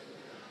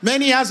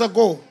 Many years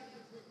ago,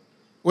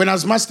 when I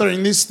was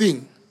mastering this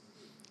thing,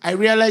 I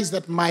realized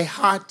that my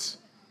heart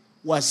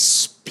was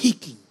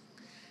speaking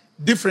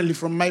differently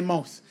from my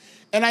mouth.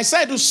 And I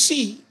started to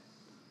see,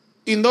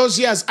 in those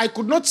years, I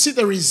could not see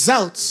the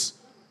results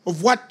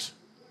of what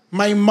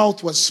my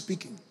mouth was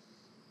speaking.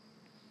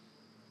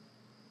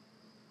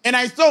 And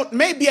I thought,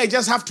 maybe I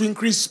just have to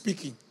increase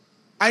speaking.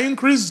 I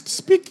increased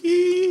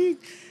speaking.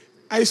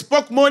 I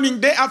spoke morning,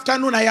 day,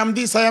 afternoon. I am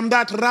this, I am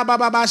that.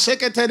 Rabababa,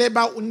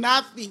 sheketedeba,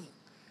 nothing.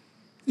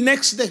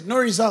 Next day, no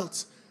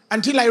results.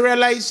 Until I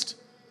realized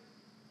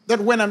that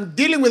when I'm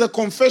dealing with a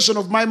confession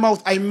of my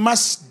mouth, I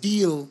must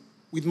deal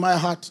with my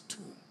heart too.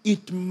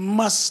 It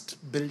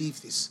must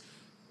believe this.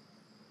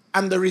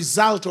 And the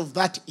result of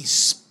that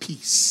is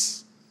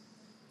peace.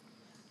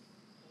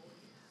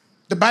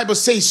 The Bible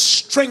says,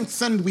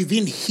 strengthened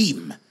within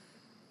him,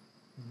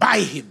 by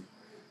him.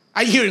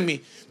 Are you hearing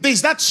me?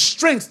 There's that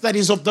strength that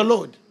is of the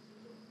Lord.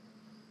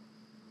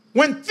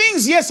 When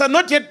things, yes, are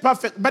not yet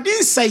perfect, but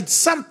inside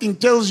something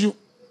tells you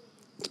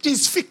it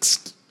is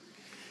fixed.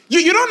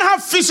 You don't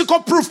have physical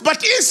proof,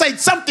 but inside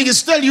something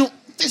is telling you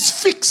it is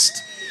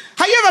fixed.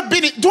 Have you ever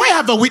been, do I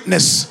have a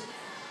witness?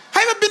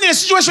 Have you ever been in a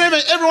situation where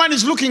everyone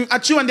is looking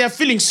at you and they're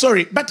feeling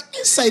sorry, but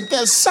inside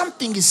there's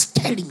something is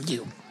telling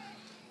you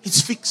it's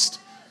fixed.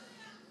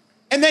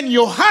 And then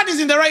your heart is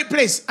in the right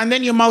place, and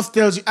then your mouth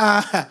tells you,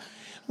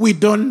 we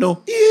don't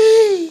know.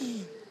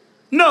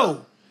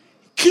 No.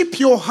 Keep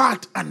your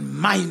heart and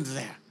mind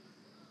there.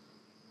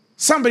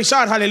 Somebody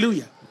shout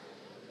hallelujah.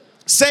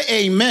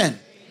 Say amen.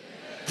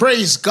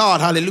 Praise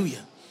God.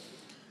 Hallelujah.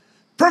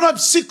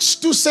 Proverbs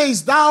 6:2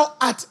 says, thou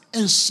art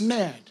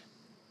ensnared.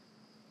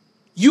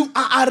 You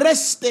are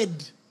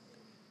arrested.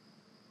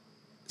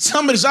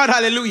 Somebody shout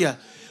hallelujah.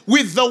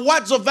 With the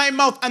words of thy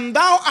mouth, and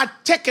thou art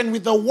taken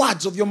with the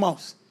words of your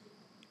mouth.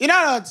 In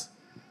other words,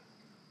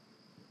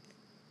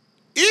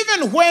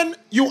 even when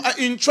you are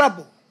in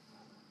trouble,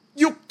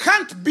 you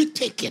can't be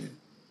taken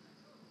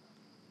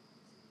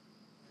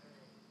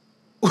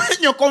when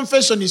your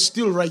confession is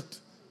still right.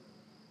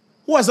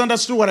 Who has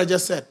understood what I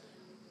just said?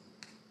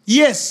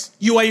 Yes,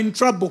 you are in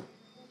trouble.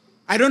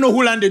 I don't know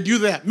who landed you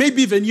there.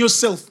 Maybe even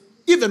yourself,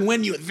 even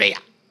when you're there.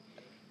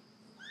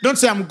 Don't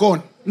say I'm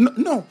gone.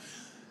 No.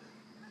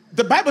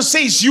 The Bible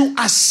says you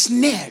are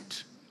snared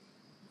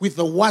with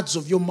the words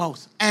of your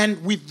mouth.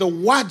 And with the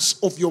words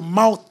of your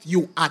mouth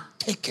you are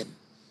taken.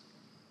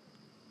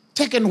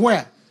 Taken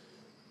where?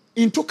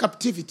 Into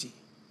captivity.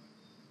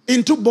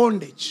 Into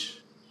bondage.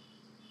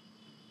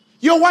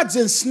 Your words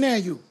ensnare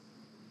you.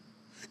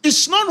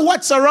 It's not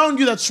what's around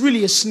you that's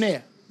really a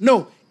snare.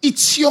 No,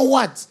 it's your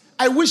words.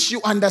 I wish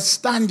you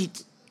understand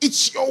it.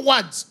 It's your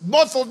words,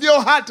 both of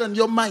your heart and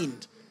your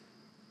mind.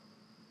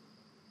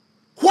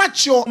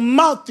 What your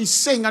mouth is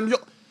saying and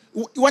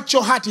what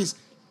your heart is,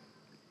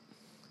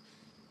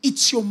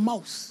 it's your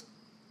mouth.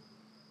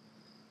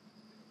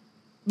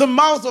 The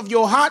mouth of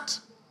your heart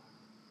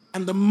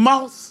and the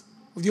mouth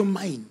of your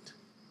mind.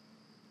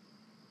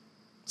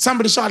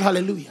 Somebody shout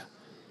hallelujah.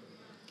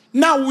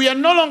 Now we are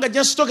no longer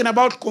just talking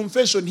about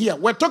confession here.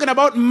 We're talking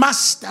about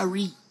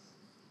mastery.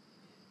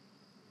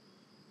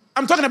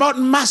 I'm talking about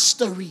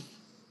mastery.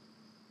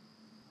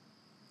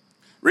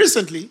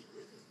 Recently,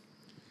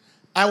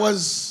 I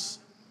was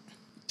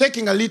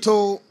taking a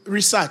little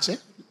research, a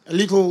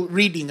little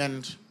reading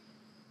and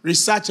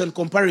research and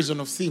comparison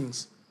of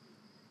things.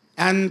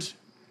 And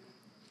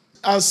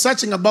I was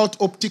searching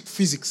about optic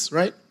physics,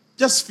 right?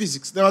 Just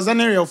physics. There was an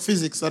area of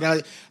physics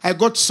that I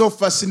got so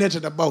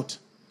fascinated about.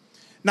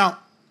 Now,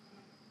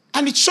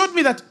 and it showed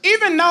me that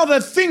even now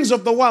the things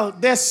of the world,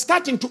 they're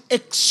starting to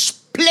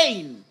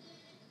explain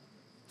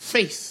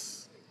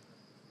faith.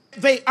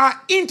 They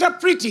are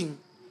interpreting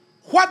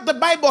what the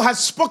Bible has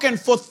spoken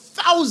for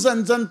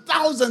thousands and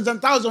thousands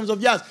and thousands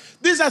of years.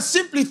 These are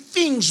simply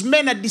things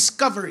men are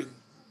discovering.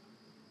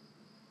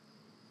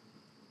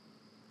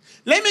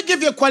 Let me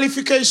give you a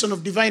qualification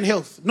of divine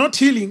health. Not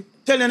healing.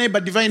 Tell your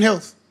neighbor divine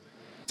health.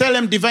 Tell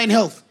them divine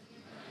health.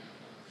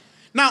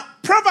 Now,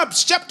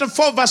 Proverbs chapter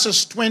 4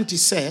 verses 20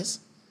 says,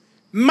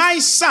 my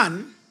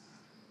son,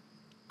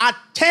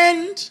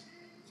 attend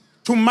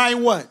to my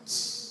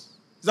words.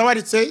 Is that what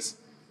it says?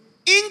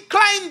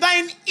 Incline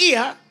thine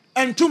ear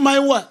unto my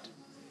word,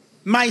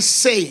 my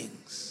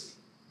sayings.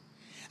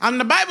 And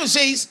the Bible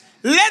says,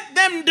 let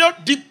them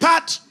not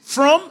depart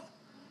from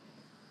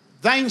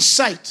thine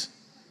sight.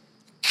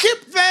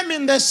 Keep them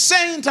in the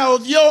center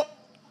of your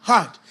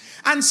heart.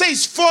 And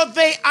says, for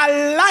they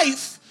are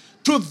life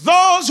to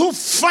those who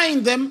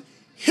find them,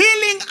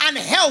 healing and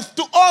health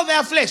to all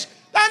their flesh.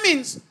 That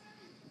means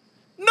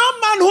no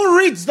man who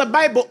reads the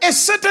Bible a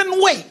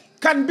certain way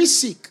can be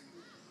sick.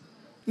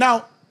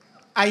 Now,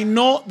 I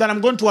know that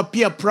I'm going to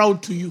appear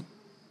proud to you.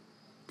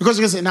 Because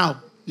you can say,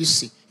 now, you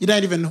see, he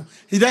doesn't even know.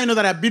 He doesn't know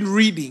that I've been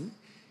reading.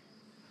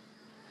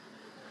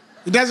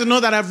 He doesn't know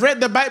that I've read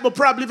the Bible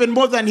probably even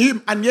more than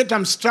him, and yet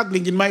I'm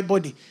struggling in my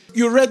body.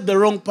 You read the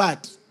wrong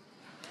part.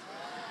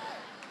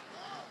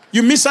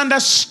 You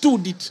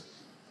misunderstood it.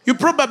 You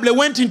probably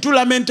went into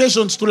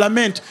Lamentations to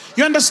lament.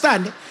 You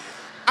understand?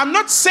 I'm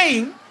not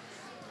saying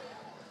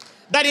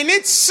that in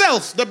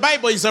itself the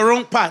Bible is the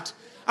wrong part.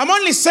 I'm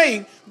only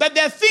saying that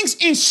there are things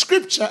in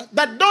Scripture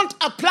that don't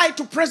apply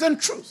to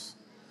present truth.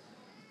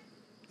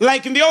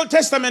 Like in the Old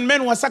Testament,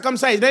 men were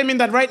circumcised. That mean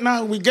that right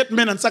now we get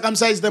men and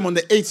circumcise them on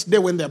the 8th day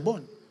when they're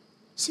born.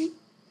 See?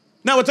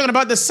 Now we're talking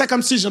about the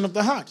circumcision of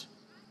the heart.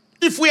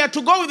 If we are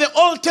to go with the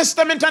Old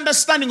Testament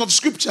understanding of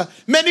Scripture,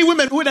 many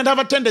women wouldn't have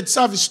attended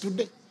service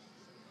today.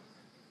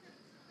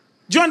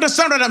 Do you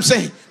understand what I'm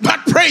saying? But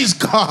praise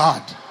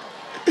God.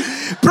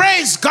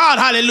 Praise God.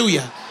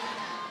 Hallelujah.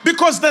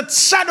 Because the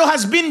shadow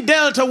has been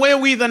dealt away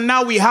with and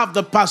now we have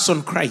the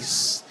person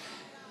Christ.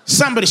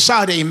 Somebody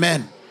shout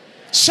amen.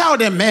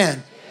 Shout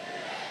amen.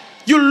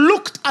 You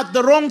looked at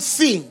the wrong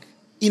thing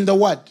in the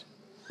word.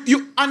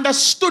 You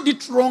understood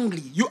it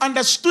wrongly. You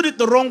understood it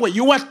the wrong way.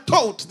 You were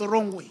taught the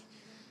wrong way.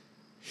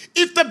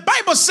 If the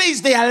Bible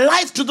says they are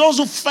life to those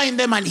who find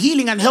them and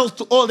healing and health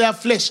to all their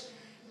flesh,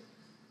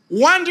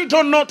 want it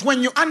or not,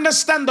 when you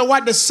understand the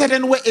word a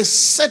certain way, a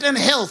certain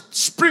health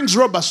springs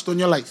robust on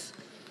your life.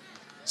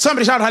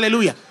 Somebody shout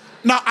hallelujah.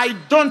 Now, I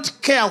don't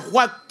care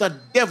what the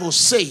devil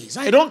says.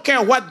 I don't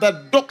care what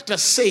the doctor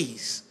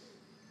says.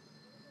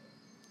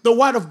 The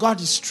word of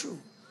God is true.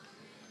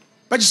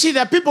 But you see,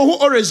 there are people who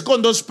always go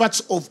on those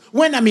parts of,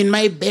 when I'm in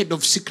my bed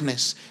of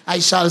sickness, I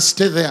shall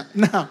stay there.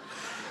 Now,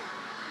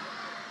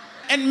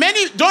 and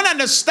many don't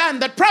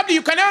understand that probably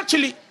you can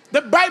actually,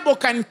 the Bible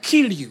can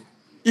kill you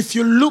if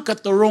you look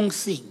at the wrong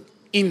thing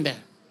in there.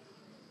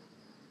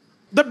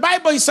 The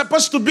Bible is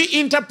supposed to be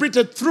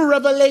interpreted through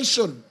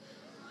revelation.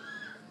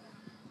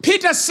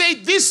 Peter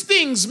said these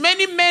things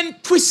many men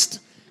twist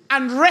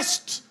and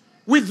wrest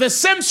with the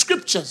same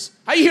scriptures.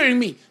 Are you hearing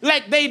me?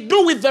 Like they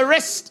do with the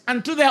rest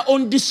and to their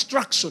own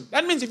destruction.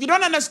 That means if you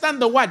don't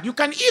understand the word, you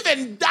can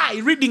even die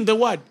reading the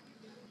word.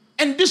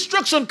 And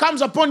destruction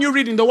comes upon you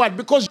reading the word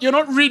because you're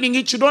not reading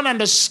it, you don't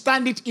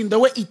understand it in the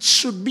way it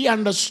should be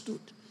understood.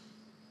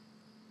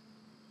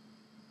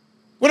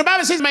 When the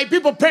Bible says, my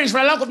people perish for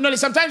a lack of knowledge,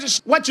 sometimes it's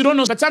what you don't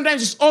know, but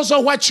sometimes it's also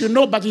what you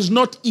know, but it's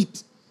not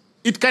it.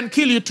 It can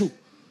kill you too.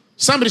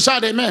 Somebody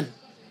shout amen.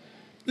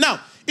 Now,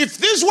 if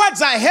these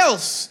words are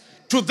health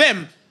to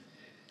them,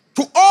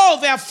 to all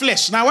their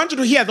flesh. Now, I want you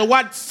to hear the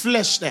word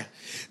flesh there.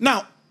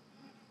 Now,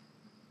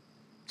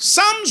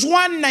 Psalms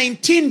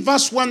 119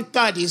 verse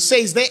 130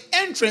 says the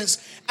entrance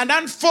and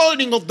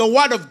unfolding of the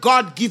word of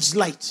God gives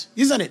light.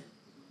 Isn't it?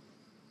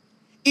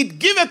 It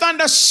giveth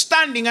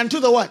understanding unto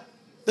the what?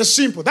 The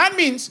simple. That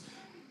means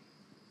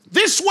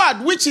this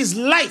word which is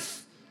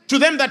life to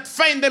them that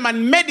find them,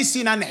 and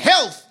medicine and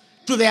health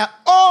to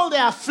all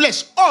their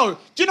flesh. All.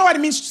 Do you know what it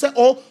means to say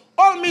all?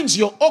 All means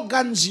your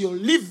organs, your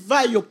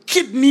liver, your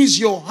kidneys,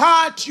 your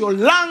heart, your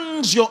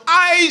lungs, your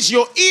eyes,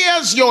 your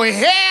ears, your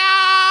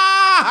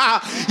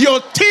hair, your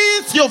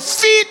teeth, your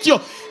feet,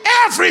 your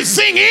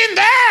everything in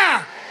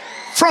there.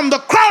 From the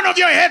crown of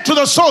your head to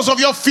the soles of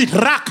your feet.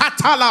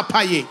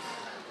 Rakatalapaye.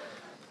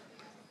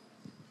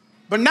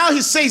 But now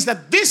he says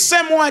that this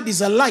same word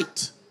is a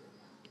light.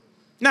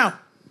 Now,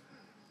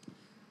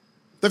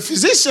 the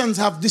physicians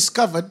have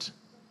discovered,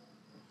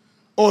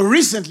 or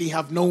recently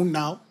have known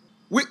now,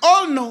 we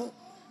all know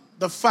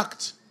the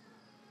fact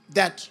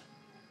that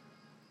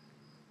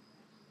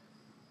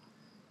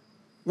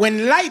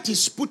when light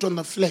is put on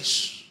the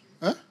flesh,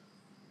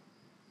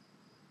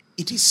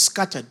 it is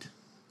scattered.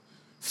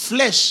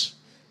 Flesh,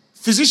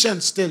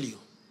 physicians tell you,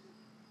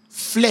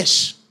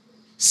 flesh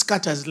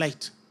scatters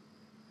light.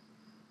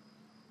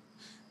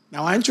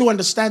 Now, I want you to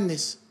understand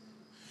this.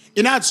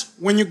 In other words,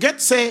 when you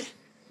get, say,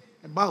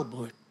 a bulb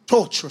or a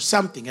torch or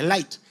something, a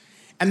light,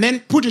 and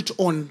then put it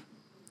on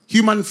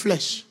human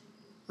flesh,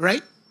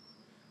 right?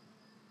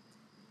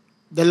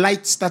 The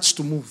light starts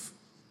to move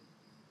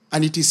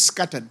and it is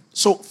scattered.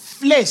 So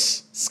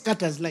flesh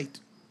scatters light.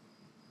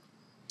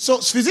 So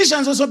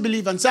physicians also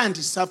believe, and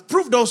scientists have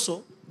proved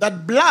also,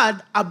 that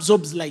blood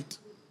absorbs light.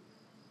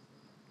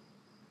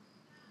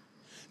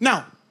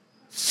 Now,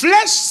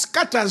 flesh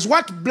scatters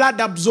what blood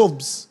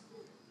absorbs.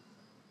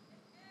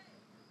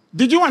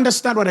 Did you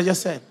understand what I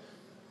just said?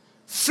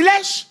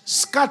 Flesh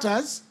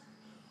scatters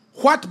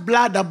what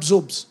blood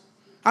absorbs.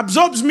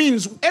 Absorbs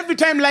means every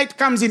time light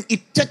comes in,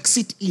 it takes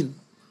it in.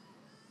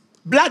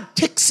 Blood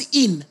takes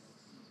in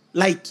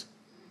light.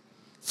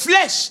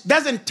 Flesh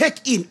doesn't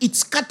take in, it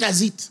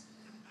scatters it.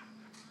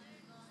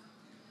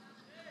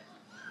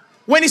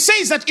 When he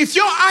says that if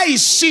your eye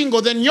is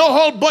single, then your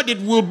whole body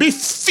will be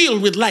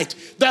filled with light.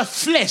 The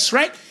flesh,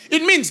 right?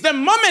 It means the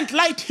moment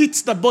light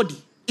hits the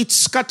body, it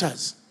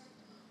scatters.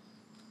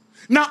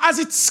 Now, as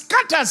it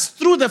scatters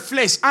through the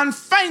flesh and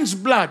finds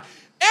blood,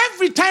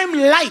 every time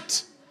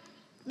light,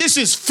 this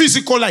is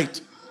physical light,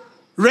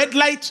 red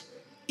light,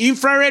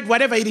 infrared,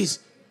 whatever it is,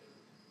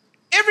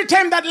 every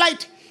time that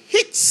light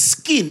hits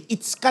skin,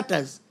 it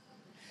scatters.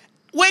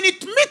 When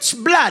it meets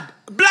blood,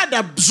 blood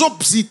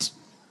absorbs it.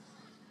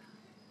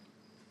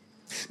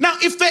 Now,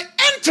 if the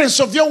entrance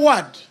of your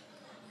word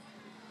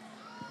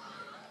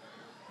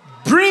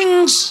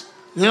brings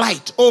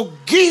light or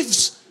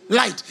gives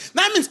light,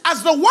 that means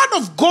as the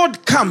word of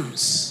God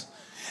comes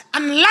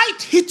and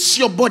light hits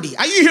your body,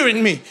 are you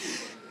hearing me?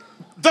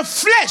 The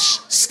flesh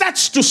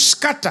starts to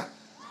scatter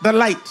the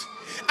light.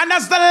 And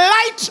as the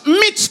light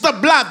meets the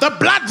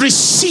blood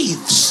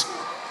receives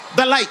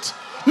the light.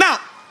 Now,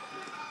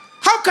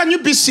 how can you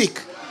be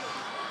sick?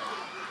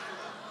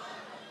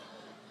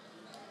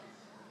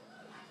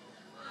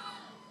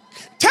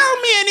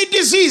 Tell me any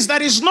disease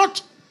that is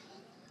not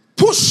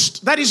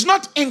pushed, that is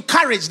not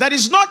encouraged, that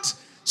is not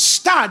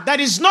stirred,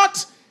 that is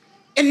not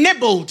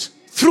enabled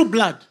through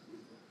blood.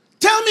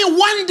 Tell me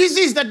one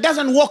disease that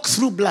doesn't walk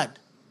through blood.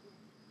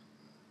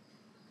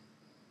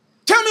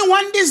 Tell me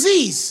one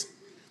disease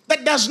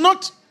that does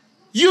not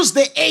use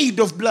the aid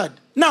of blood.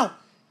 Now,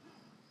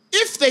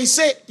 if they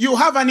say you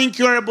have an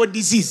incurable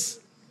disease,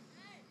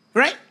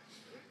 right?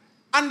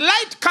 And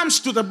light comes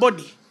to the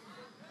body.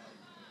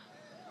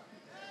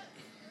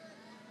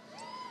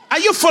 Are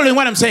you following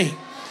what I'm saying?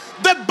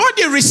 The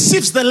body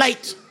receives the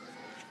light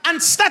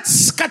and starts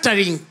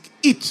scattering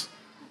it.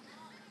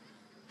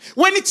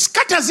 When it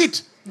scatters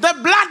it, the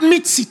blood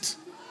meets it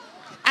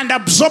and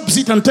absorbs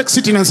it and takes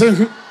it in and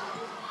says,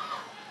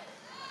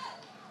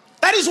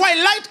 That is why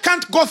light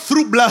can't go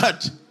through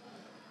blood.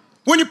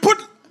 When you put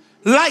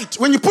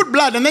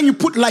blood and then you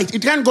put light,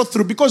 it can't go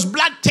through because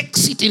blood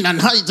takes it in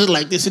and hides it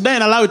like this. It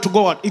doesn't allow it to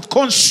go out. It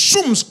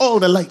consumes all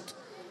the light.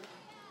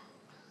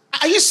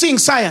 Are you seeing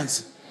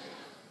science?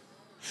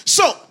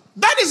 So,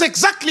 that is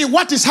exactly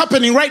what is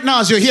happening right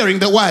now as you're hearing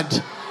the word.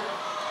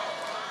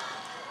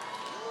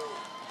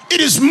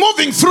 It is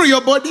moving through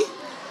your body.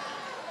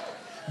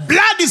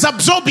 Blood is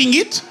absorbing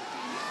it.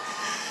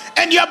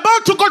 And you're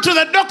about to go to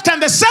the doctor,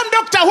 and the same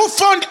doctor who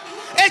found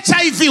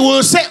HIV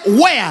will say,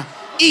 where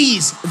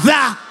is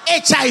the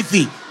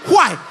HIV?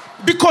 Why?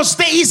 Because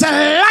there is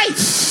a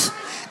life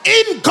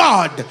in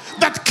God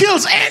that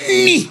kills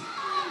any.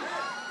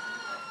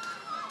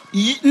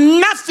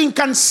 Nothing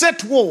can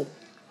set war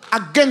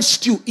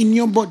against you in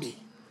your body.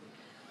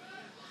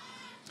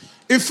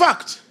 In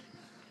fact,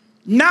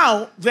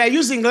 now they're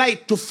using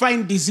light to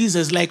find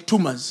diseases like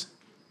tumors.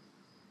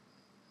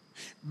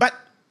 But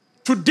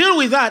to deal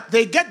with that,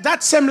 they get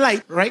that same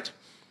light, right?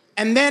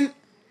 And then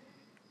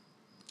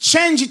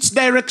change its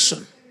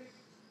direction,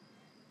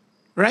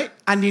 right?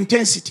 And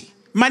intensity.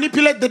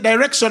 Manipulate the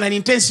direction and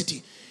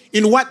intensity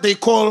in what they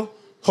call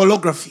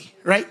holography,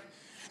 right?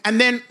 And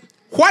then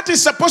what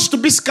is supposed to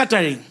be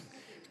scattering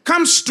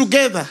comes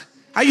together.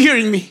 Are you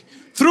hearing me?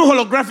 Through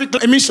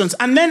holographic emissions.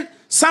 And then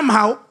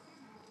somehow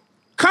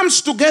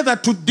comes together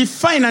to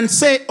define and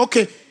say,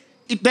 okay,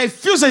 it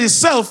diffuses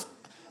itself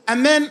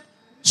and then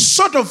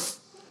sort of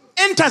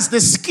enters the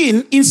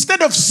skin.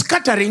 Instead of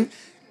scattering,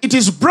 it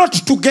is brought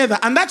together.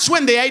 And that's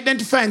when they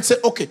identify and say,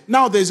 okay,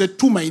 now there's a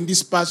tumor in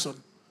this person.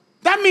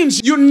 That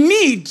means you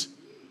need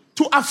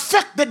to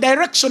affect the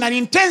direction and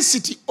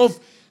intensity of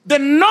the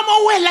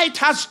normal way light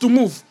has to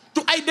move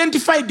to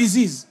identify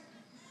disease.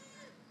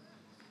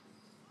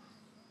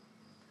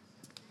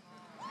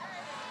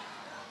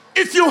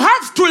 If you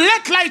have to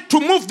let light to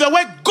move the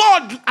way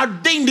God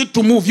ordained it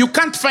to move, you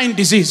can't find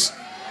disease.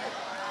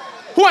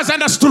 Who has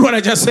understood what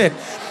I just said?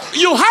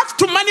 You have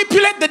to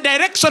manipulate the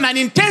direction and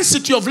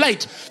intensity of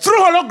light through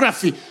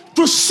holography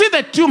to see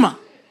the tumor.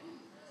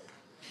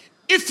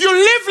 If you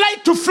leave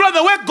light to flow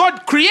the way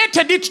God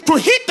created it to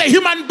hit the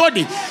human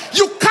body,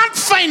 you can't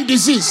find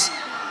disease.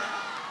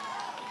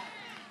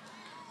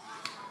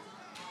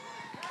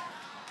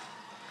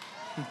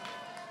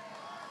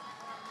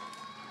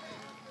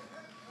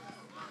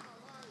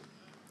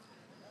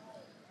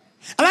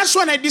 And that's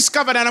when I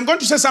discovered, and I'm going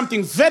to say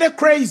something very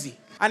crazy,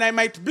 and I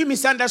might be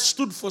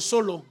misunderstood for so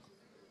long.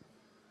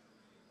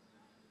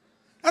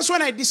 That's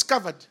when I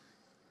discovered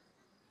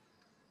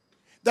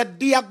that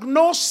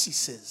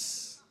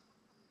diagnoses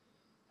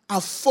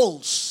are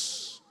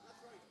false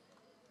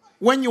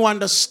when you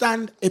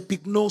understand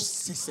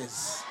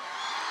epignoses.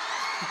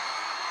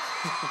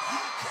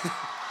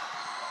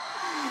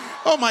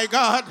 Oh my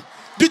God.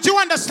 Did you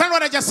understand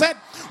what I just said?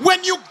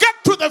 When you get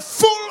to the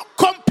full,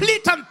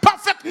 complete, and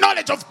perfect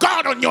knowledge of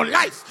God on your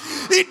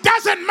life, it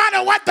doesn't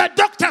matter what the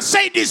doctor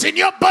said is in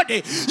your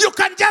body. You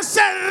can just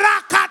say,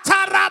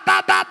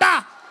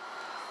 Rakatarababa.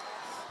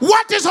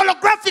 What is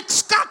holographic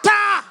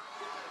scatter?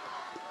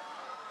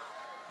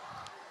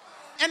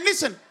 And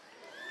listen,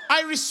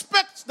 I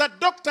respect that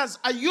doctors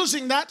are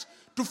using that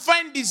to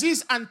find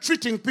disease and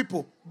treating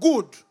people.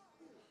 Good.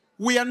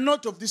 We are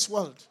not of this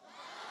world.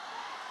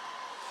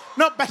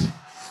 No, but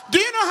do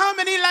you know how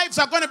many lives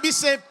are going to be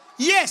saved?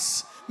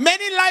 Yes,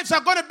 many lives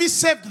are going to be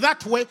saved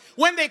that way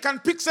when they can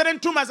pick certain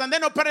tumors and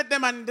then operate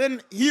them and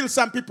then heal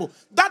some people.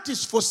 That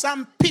is for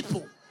some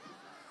people.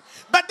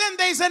 But then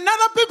there is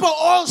another people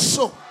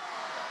also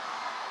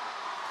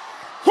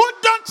who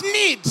don't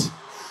need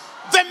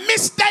the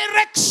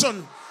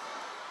misdirection.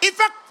 In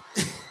fact,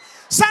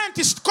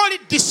 scientists call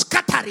it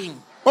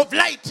discattering of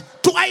light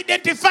to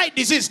identify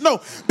disease. No,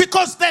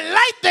 because the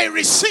light they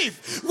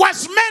receive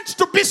was meant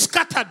to be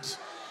scattered,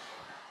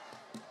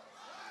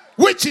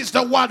 which is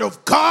the word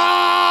of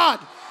God.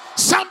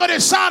 Somebody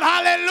shout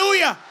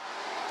hallelujah.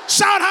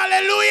 Shout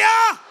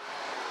hallelujah.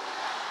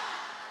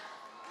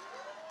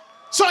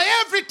 So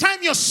every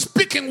time you're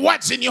speaking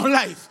words in your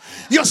life,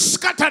 you're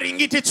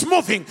scattering it, it's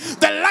moving.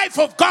 The life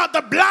of God,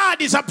 the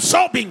blood is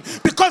absorbing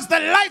because the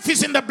life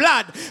is in the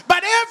blood.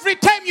 But every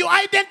time you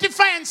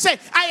identify and say,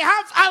 I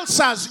have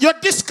ulcers, you're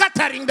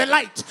discattering the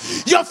light.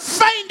 You're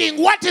finding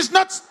what is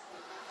not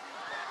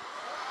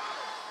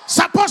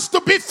supposed to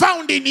be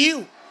found in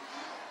you.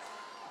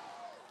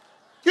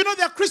 You know,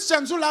 there are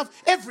Christians who love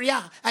every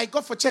year I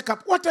go for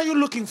checkup. What are you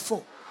looking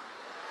for?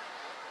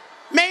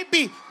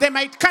 Maybe they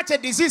might catch a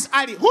disease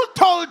early. Who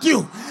told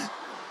you?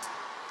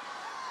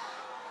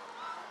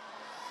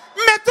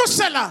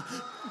 Methuselah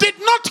did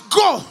not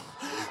go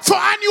for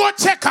annual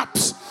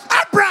checkups.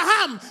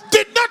 Abraham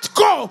did not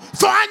go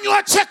for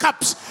annual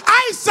checkups.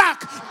 Isaac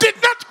did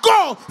not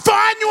go for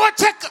annual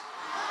checkups.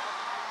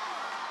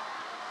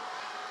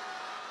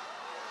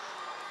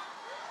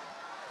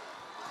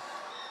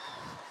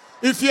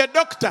 If you're a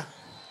doctor,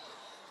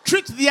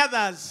 treat the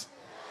others,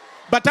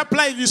 but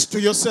apply this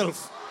to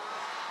yourself.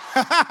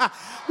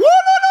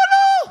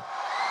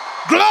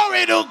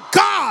 Glory to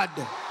God.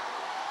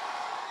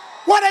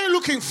 What are you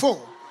looking for?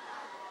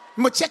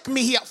 Check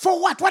me here. For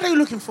what? What are you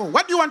looking for?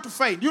 What do you want to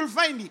find? You'll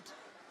find it.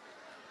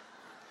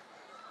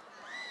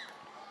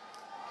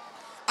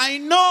 I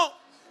know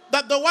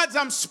that the words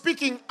I'm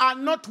speaking are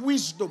not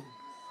wisdom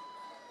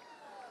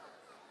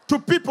to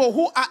people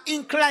who are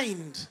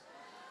inclined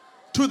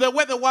to the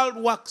way the world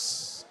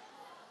works.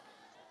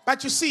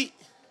 But you see,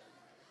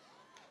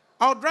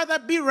 I would rather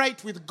be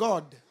right with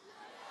God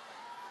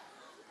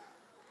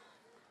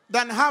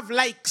than have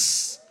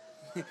likes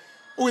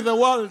with the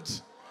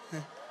world.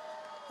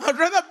 I'd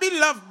rather be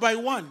loved by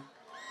one.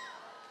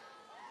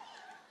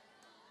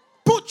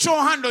 Put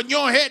your hand on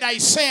your head. I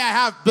say I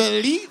have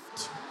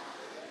believed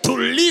to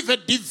live a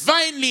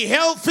divinely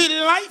healthy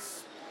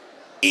life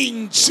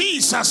in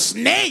Jesus'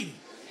 name.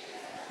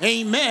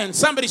 Amen.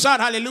 Somebody shout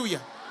hallelujah.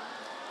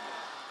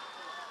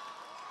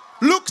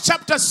 Luke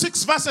chapter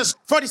 6 verses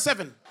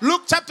 47.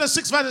 Luke chapter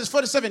 6 verses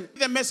 47.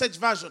 The Message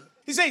version.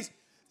 He says,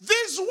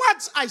 these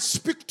words I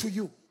speak to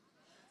you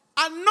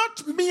are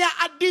not mere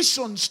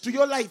additions to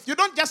your life. You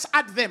don't just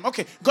add them.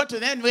 Okay, go to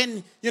them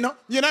when,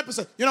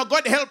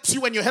 God helps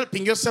you when you're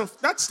helping yourself.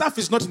 That stuff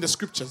is not in the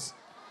scriptures.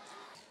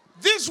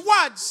 These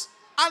words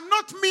are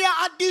not mere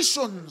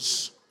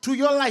additions to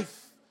your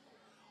life.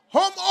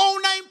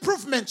 homeowner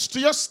improvements to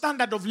your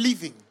standard of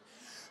living.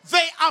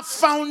 They are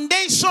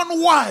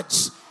foundation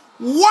words.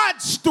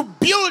 Words to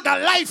build a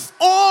life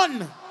on.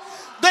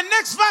 The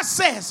next verse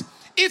says,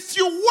 if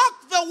you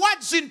work the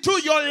words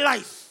into your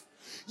life,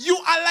 you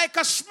are like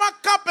a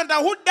smart carpenter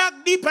who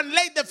dug deep and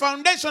laid the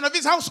foundation of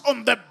his house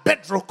on the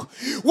bedrock.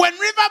 When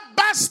river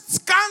bursts,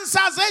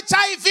 cancers,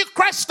 HIV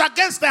crashed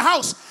against the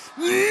house,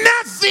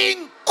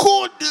 nothing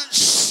could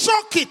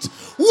shock it.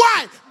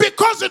 Why?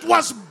 Because it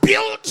was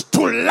built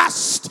to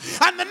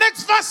last. And the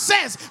next verse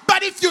says,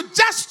 but if you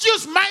just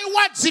use my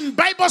words in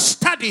Bible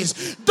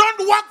studies,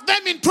 don't work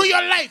them into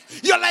your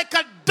life, you're like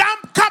a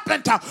damp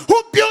carpenter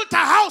who built a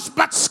house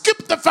but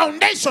skipped the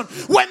foundation.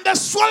 When the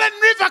swollen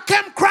river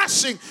came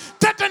crashing,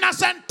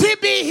 tetanus and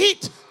TB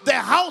hit, the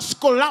house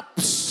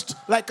collapsed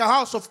like a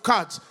house of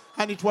cards,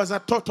 and it was a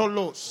total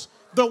loss.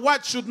 The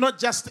word should not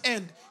just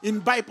end in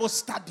Bible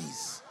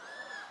studies.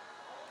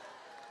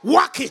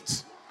 Work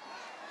it.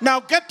 Now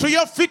get to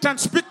your feet and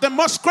speak the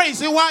most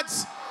crazy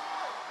words.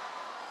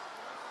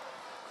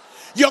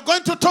 You're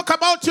going to talk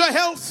about your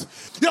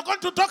health. You're going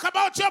to talk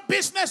about your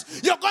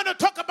business. You're going to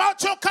talk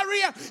about your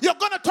career. You're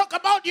going to talk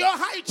about your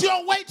height,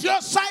 your weight,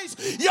 your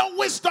size, your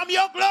wisdom,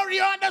 your glory,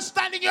 your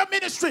understanding, your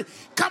ministry.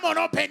 Come on,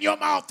 open your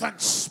mouth and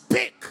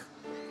speak.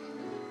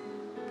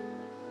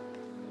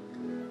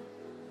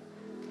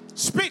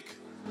 Speak.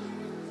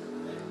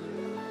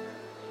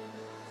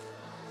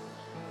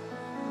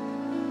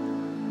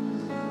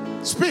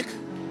 Speak.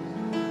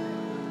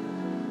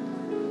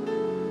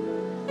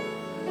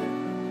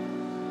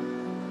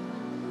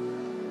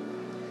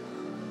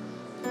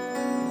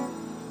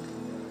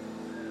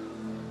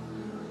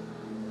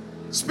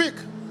 Speak.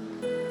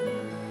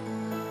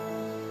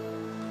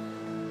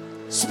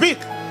 Speak.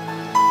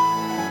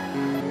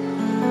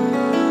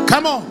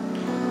 Come on.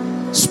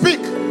 Speak.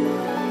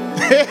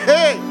 Hey,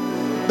 hey.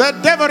 The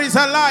devil is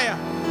a liar.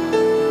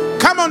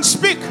 Come on,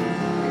 speak.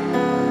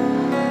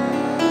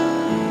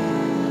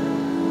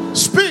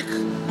 Speak.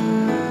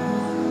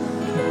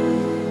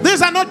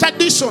 These are not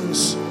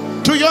additions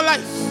to your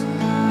life.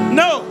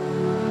 No.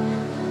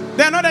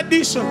 They are not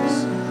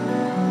additions.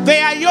 They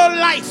are your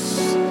life.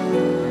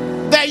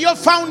 They are your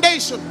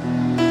foundation.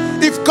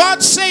 If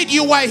God said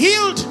you were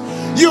healed,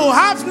 you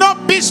have no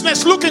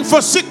business looking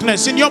for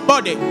sickness in your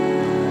body.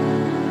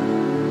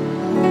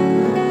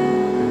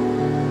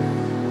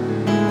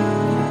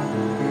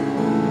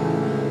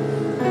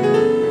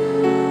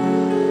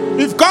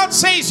 If God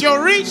says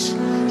you're rich,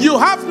 you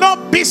have no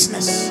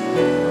business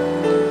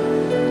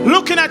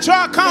looking at your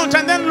account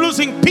and then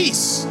losing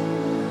peace.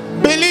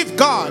 Believe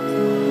God.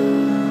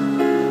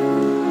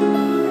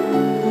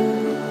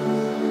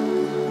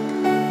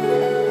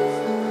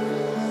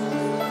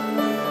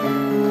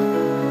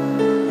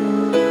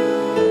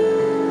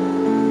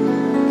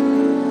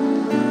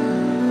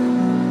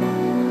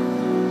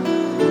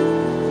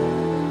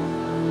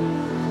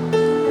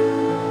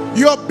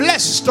 You're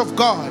blessed of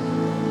God.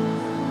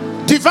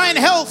 Divine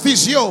health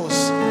is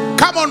yours.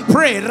 Come on,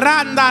 pray.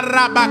 Randa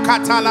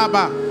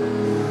rabakatalaba.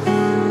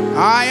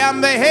 I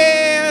am the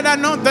head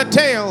and not the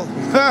tail.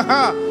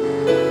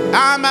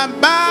 I'm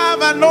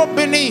above and not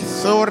beneath.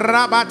 So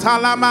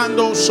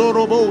rabatalamando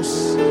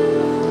sorobos.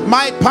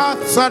 My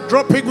paths are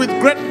dropping with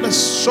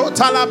greatness.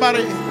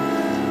 Shotalabare.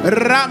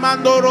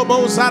 Ramando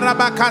robos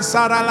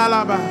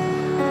arabakasaralalaba.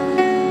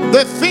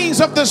 The things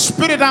of the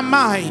Spirit are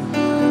mine.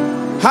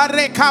 To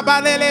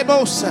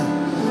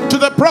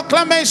the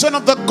proclamation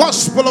of the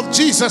gospel of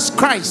Jesus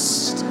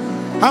Christ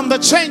and the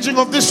changing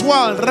of this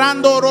world.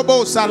 Rando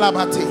robo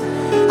salabati.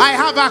 I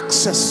have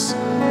access.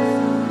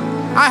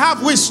 I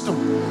have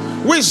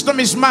wisdom. Wisdom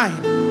is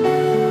mine.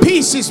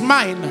 Peace is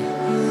mine.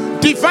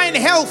 Divine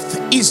health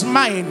is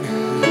mine.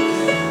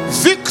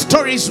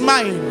 Victory is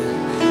mine.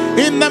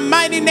 In the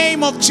mighty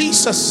name of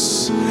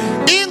Jesus.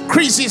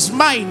 Increase is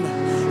mine.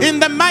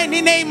 In the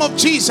mighty name of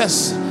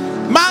Jesus.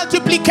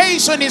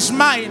 Multiplication is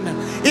mine.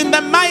 In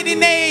the mighty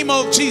name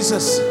of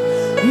Jesus.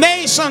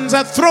 Nations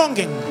are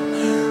thronging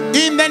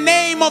in the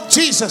name of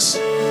Jesus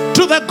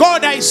to the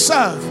God I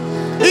serve.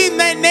 In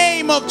the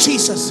name of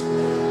Jesus.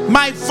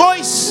 My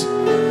voice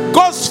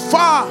goes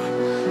far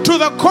to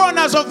the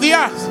corners of the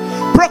earth,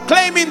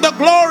 proclaiming the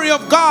glory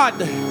of God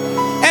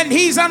and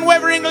His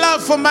unwavering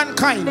love for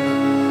mankind.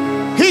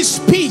 His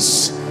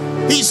peace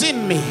is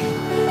in me.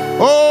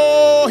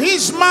 Oh,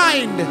 His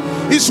mind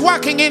is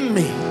working in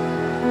me.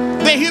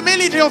 The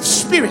humility of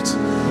spirit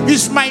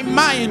is my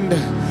mind.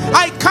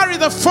 I carry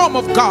the form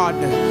of God.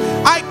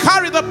 I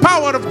carry the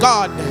power of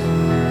God.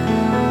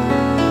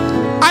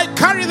 I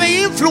carry the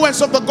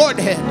influence of the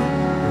Godhead.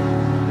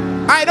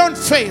 I don't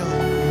fail.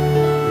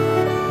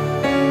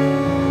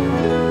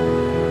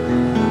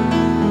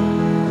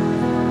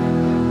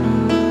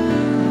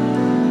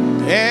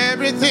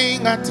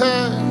 Everything I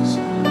touch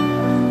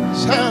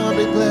shall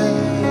be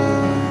blessed.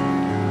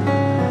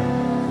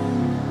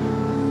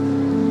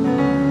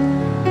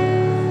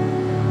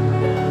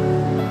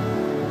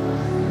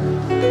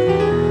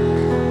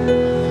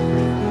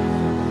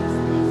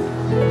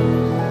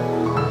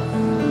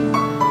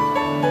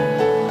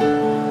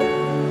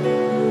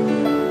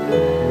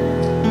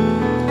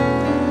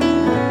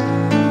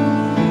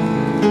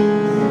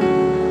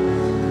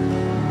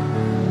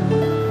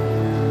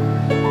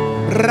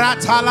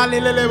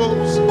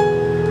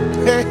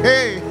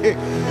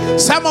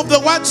 Some of the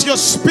words you're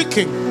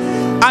speaking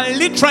are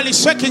literally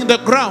shaking the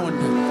ground.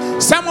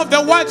 Some of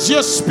the words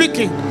you're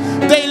speaking,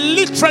 they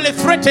literally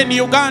threaten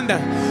Uganda.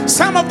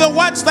 Some of the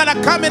words that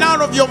are coming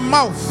out of your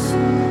mouth.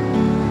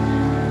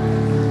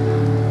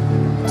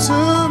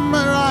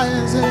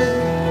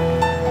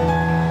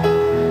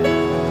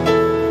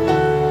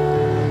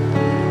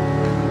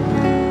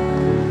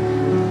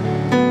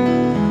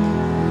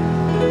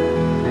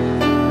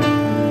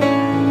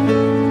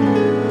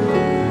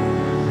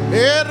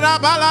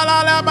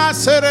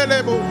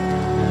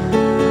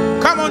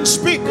 Come on,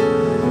 speak.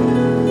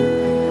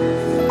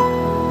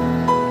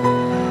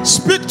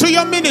 Speak to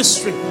your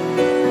ministry.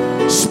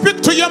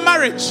 Speak to your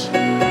marriage.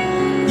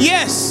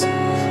 Yes.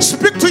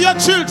 Speak to your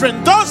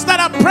children, those that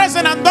are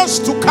present and those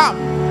to come.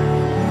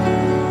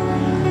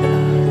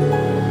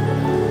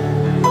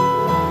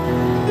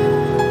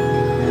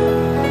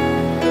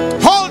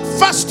 Hold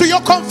fast to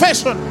your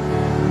confession.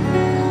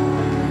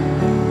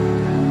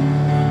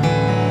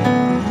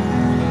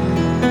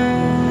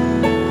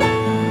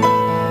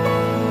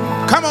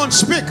 Come on,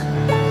 speak.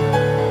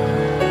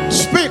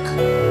 Speak.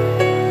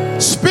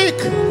 Speak.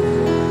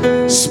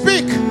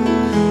 Speak.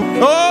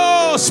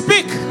 Oh,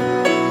 speak.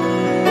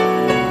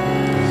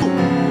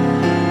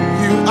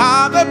 You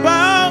are the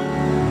balm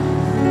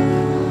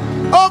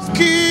of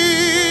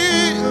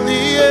Gilead.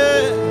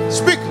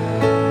 Speak.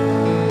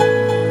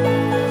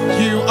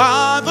 You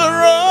are the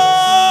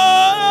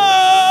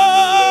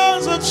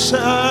rose of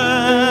Sharon.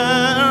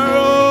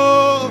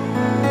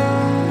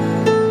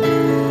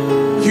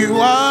 You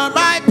are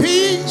my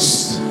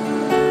peace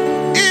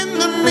in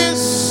the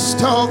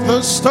midst of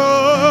the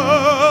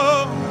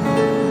storm.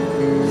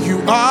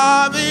 You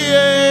are the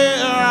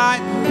air I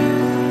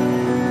breathe.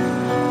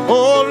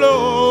 Oh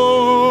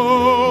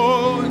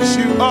Lord,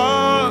 you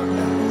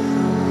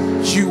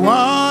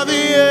are the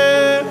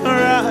air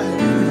I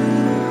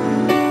breathe.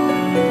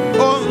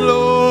 Oh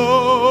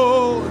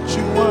Lord,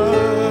 you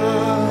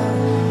are.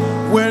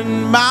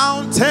 When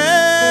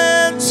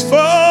mountains fall,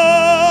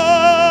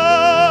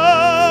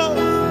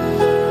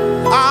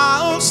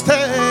 I'll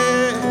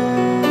stand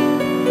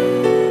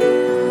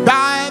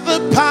by the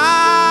power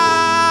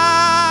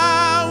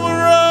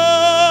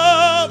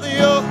of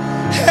your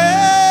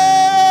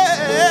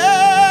hand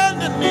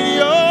and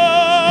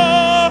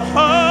your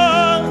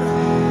heart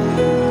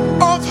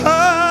of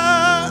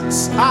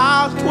hearts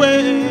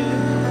outweigh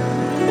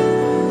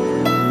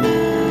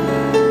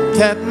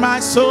that my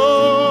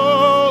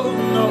soul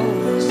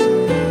knows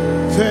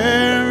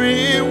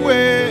very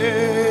well.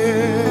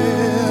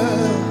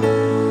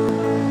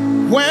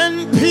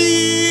 When peace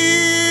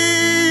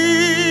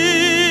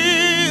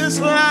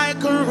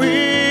like a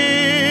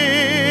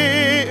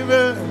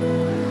river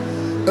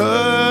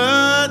attend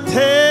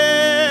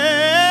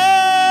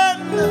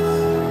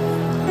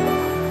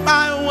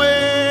my way,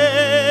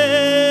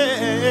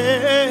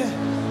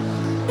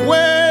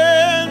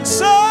 when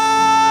sorrows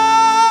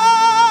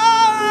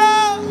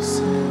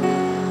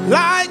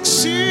like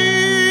sea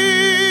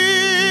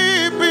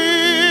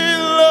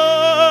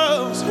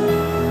billows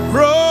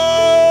roll,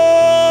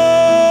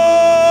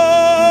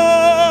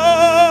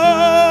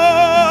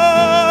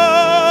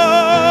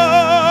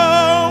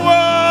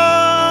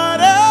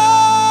 whatever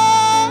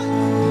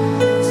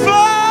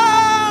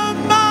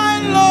my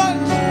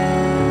Lord,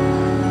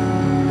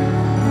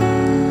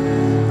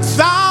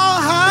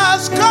 thou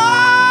hast caused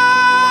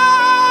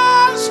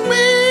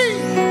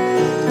me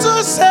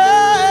to say,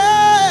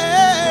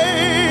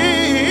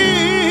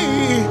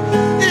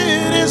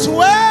 it is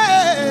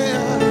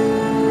well,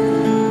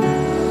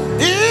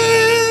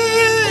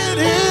 it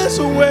is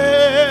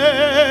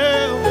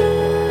well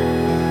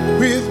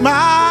with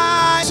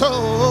my soul.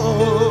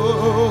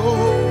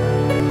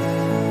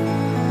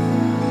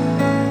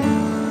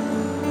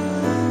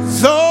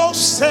 Though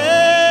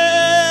Satan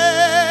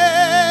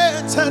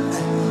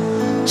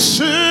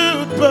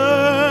should buffet,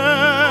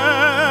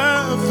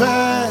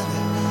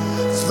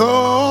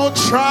 though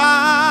trials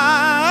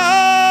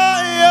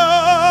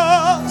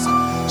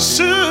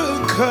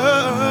should come,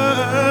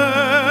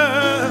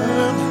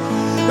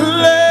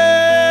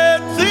 let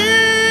this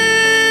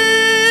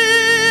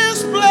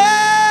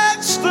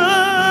blessed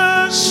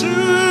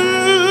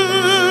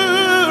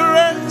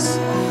assurance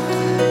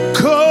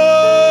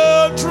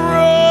control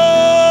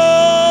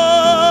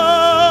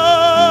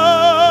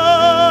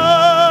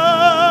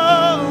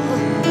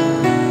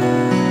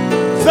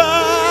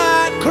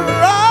that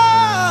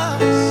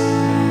cross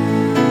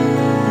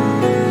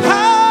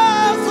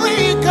hath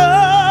regarded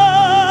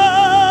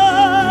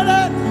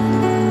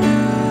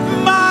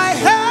my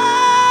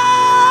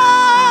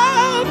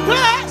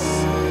helpless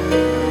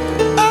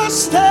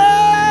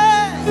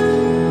estate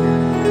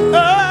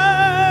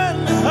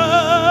and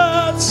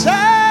hath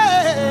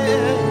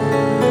shed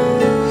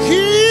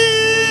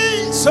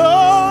his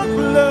own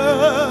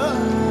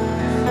blood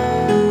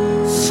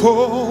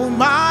for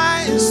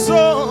my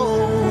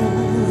soul.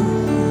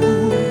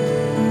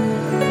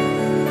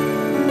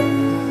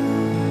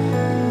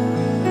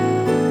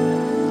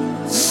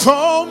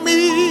 For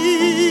me,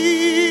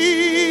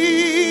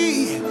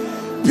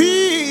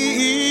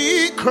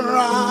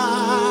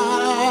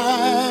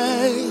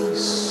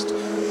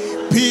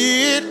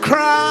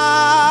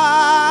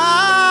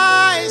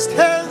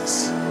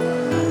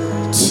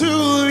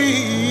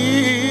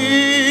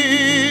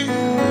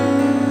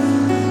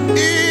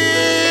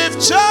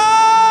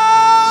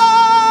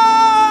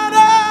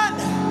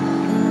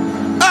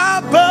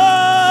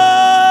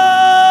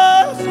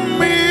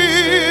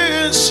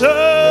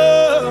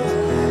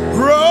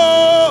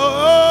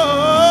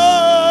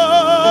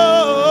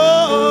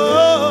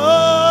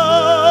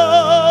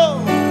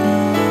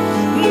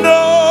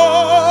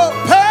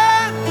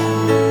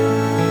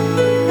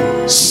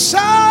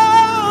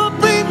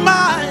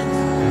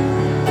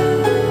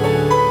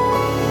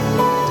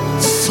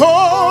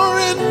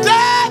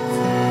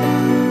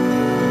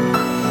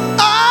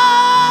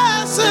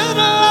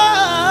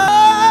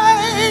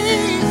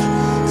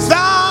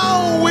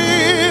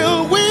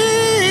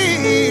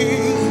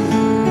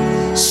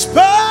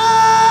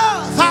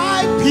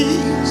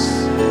 peace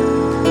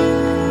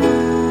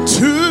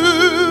to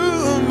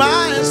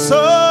my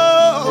soul.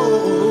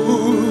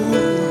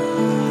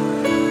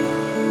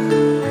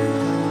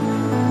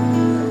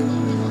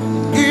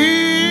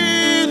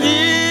 It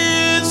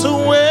is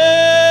well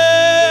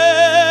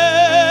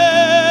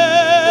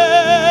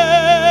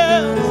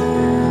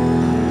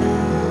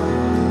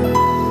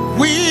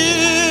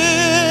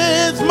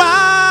with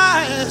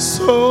my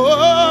soul.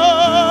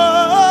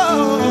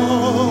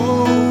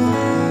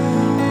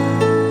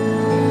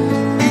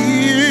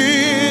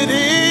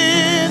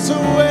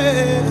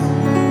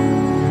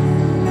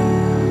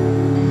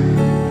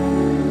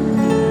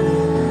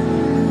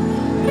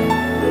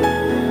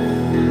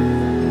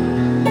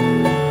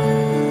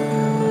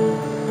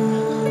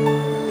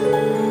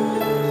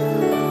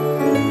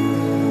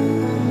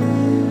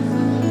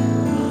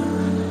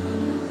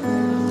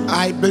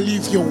 I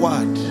believe your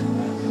word.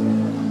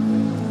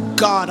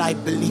 God, I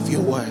believe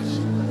your word.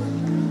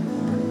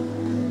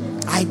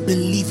 I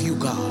believe you,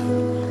 God.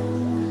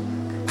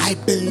 I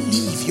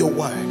believe your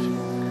word.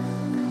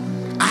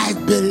 I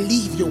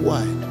believe your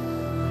word.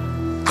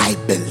 I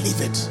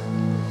believe it.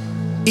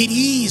 It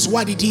is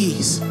what it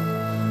is.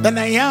 Then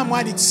I am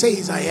what it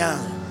says I am.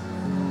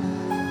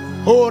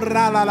 Oh,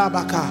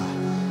 ralalabaka.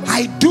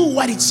 I do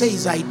what it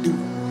says I do.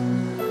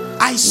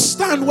 I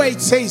stand where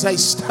it says I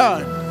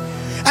stand.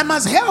 I'm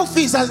as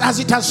healthy as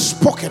it has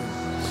spoken.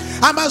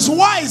 I'm as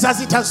wise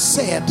as it has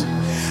said.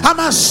 I'm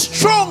as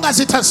strong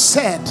as it has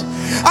said.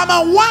 I'm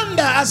a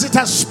wonder as it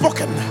has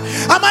spoken.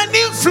 I'm an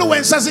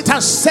influence as it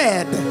has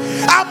said.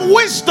 I'm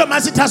wisdom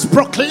as it has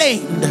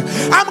proclaimed.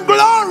 I'm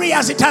glory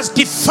as it has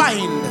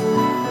defined.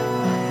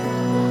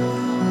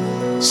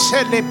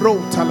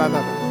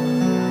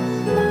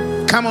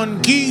 Come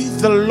on, give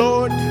the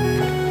Lord.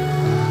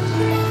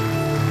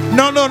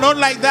 No, not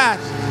like that.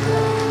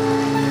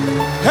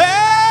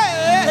 Hey!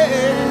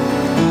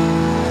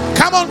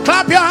 Come on,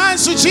 clap your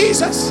hands to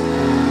Jesus.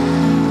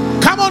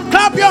 Come on,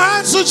 clap your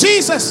hands to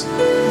Jesus.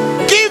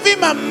 Give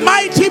him a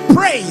mighty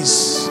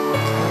praise.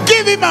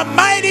 Give him a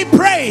mighty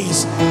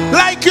praise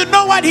like you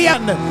know what he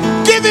had.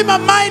 Give him a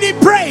mighty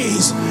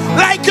praise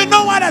like you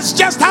know what has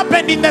just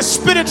happened in the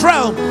spirit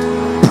realm.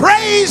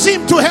 Praise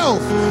him to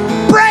health.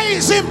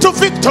 Praise him to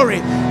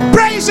victory.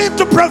 Praise him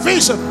to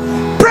provision.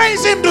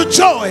 Praise him to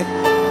joy.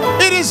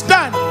 It is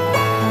done.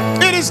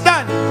 It is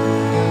done.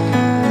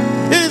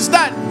 It is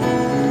done.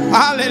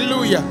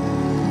 Hallelujah.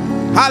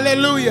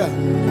 Hallelujah.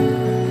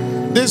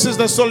 This is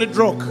the solid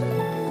rock.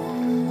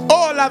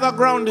 All other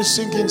ground is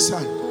sinking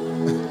sand.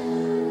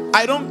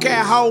 I don't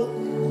care how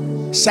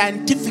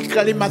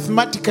scientifically,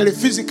 mathematically,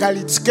 physically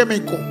it's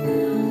chemical.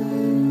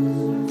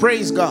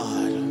 Praise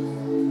God.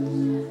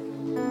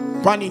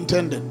 Pun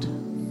intended.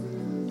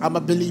 I'm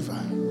a believer.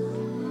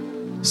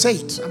 Say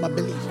it. I'm a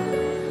believer.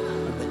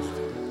 I'm a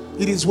believer.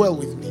 It is well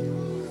with me.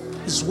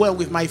 It's well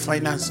with my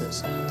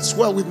finances. It's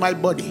well with my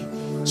body.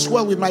 It's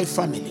well with my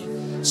family.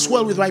 It's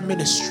well with my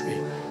ministry.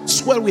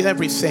 It's well with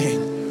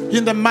everything.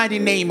 In the mighty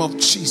name of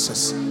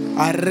Jesus.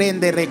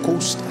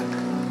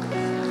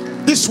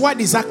 This word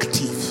is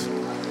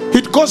active.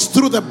 It goes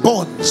through the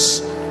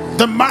bones,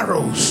 the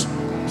marrows,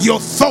 your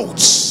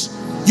thoughts,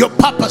 your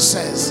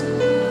purposes.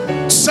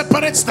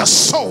 Separates the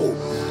soul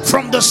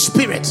from the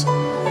spirit.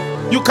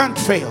 You can't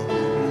fail.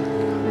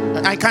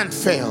 I can't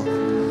fail.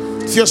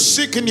 If you're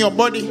sick in your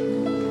body,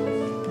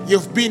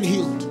 you've been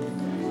healed.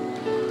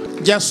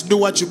 Just do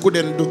what you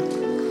couldn't do.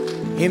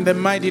 In the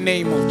mighty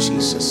name of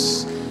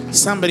Jesus.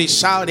 Somebody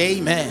shout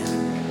amen.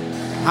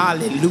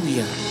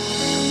 Hallelujah.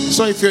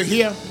 So if you're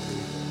here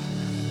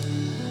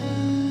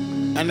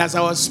and as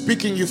I was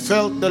speaking you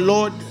felt the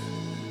Lord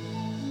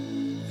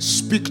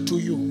speak to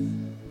you,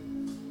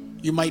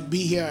 you might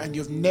be here and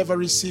you've never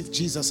received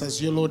Jesus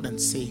as your Lord and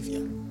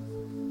Savior.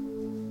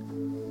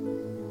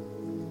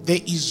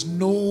 There is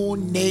no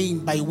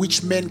name by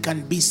which men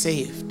can be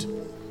saved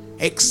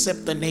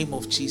except the name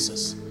of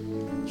Jesus.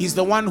 He's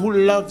the one who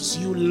loves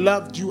you,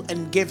 loved you,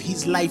 and gave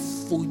his life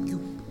for you.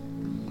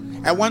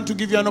 I want to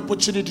give you an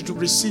opportunity to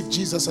receive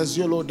Jesus as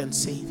your Lord and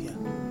Savior.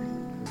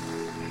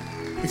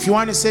 If you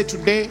want to say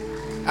today,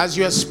 as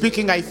you are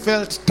speaking, I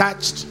felt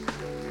touched.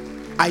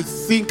 I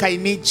think I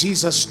need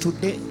Jesus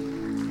today.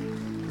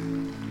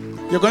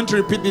 You're going to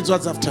repeat these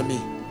words after me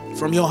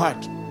from your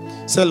heart.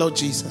 Say, Lord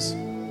Jesus,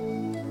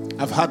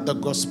 I've heard the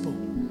gospel.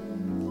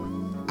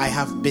 I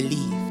have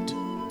believed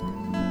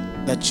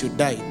that you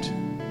died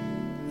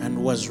and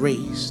was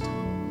raised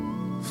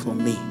for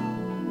me.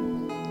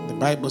 The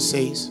Bible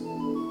says,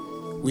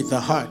 with the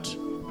heart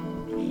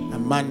a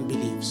man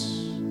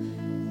believes,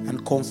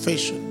 and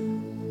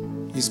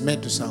confession is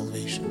made to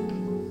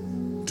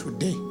salvation.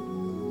 Today,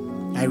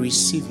 I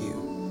receive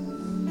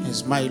you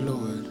as my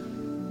Lord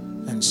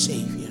and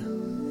Savior.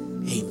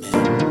 Amen.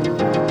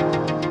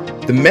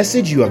 The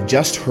message you have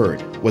just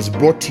heard was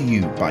brought to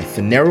you by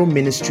Phaneroo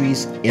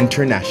Ministries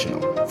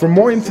International. For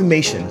more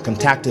information,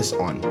 contact us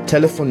on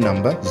telephone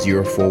number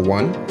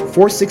 041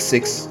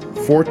 466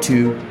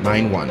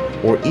 4291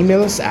 or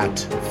email us at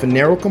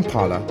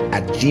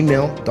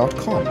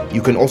funerokampala@gmail.com.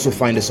 You can also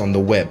find us on the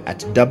web at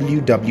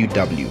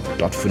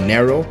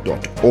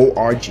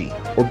www.funero.org.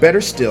 Or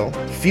better still,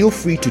 feel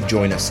free to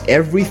join us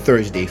every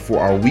Thursday for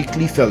our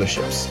weekly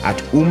fellowships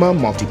at UMA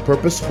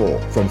Multipurpose Hall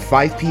from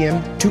 5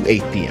 p.m. to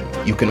 8 p.m.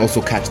 You can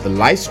also catch the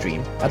live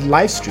stream at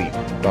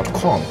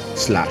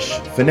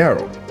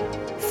livestream.com/Funero.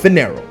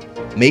 Funero,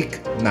 make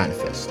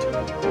manifest.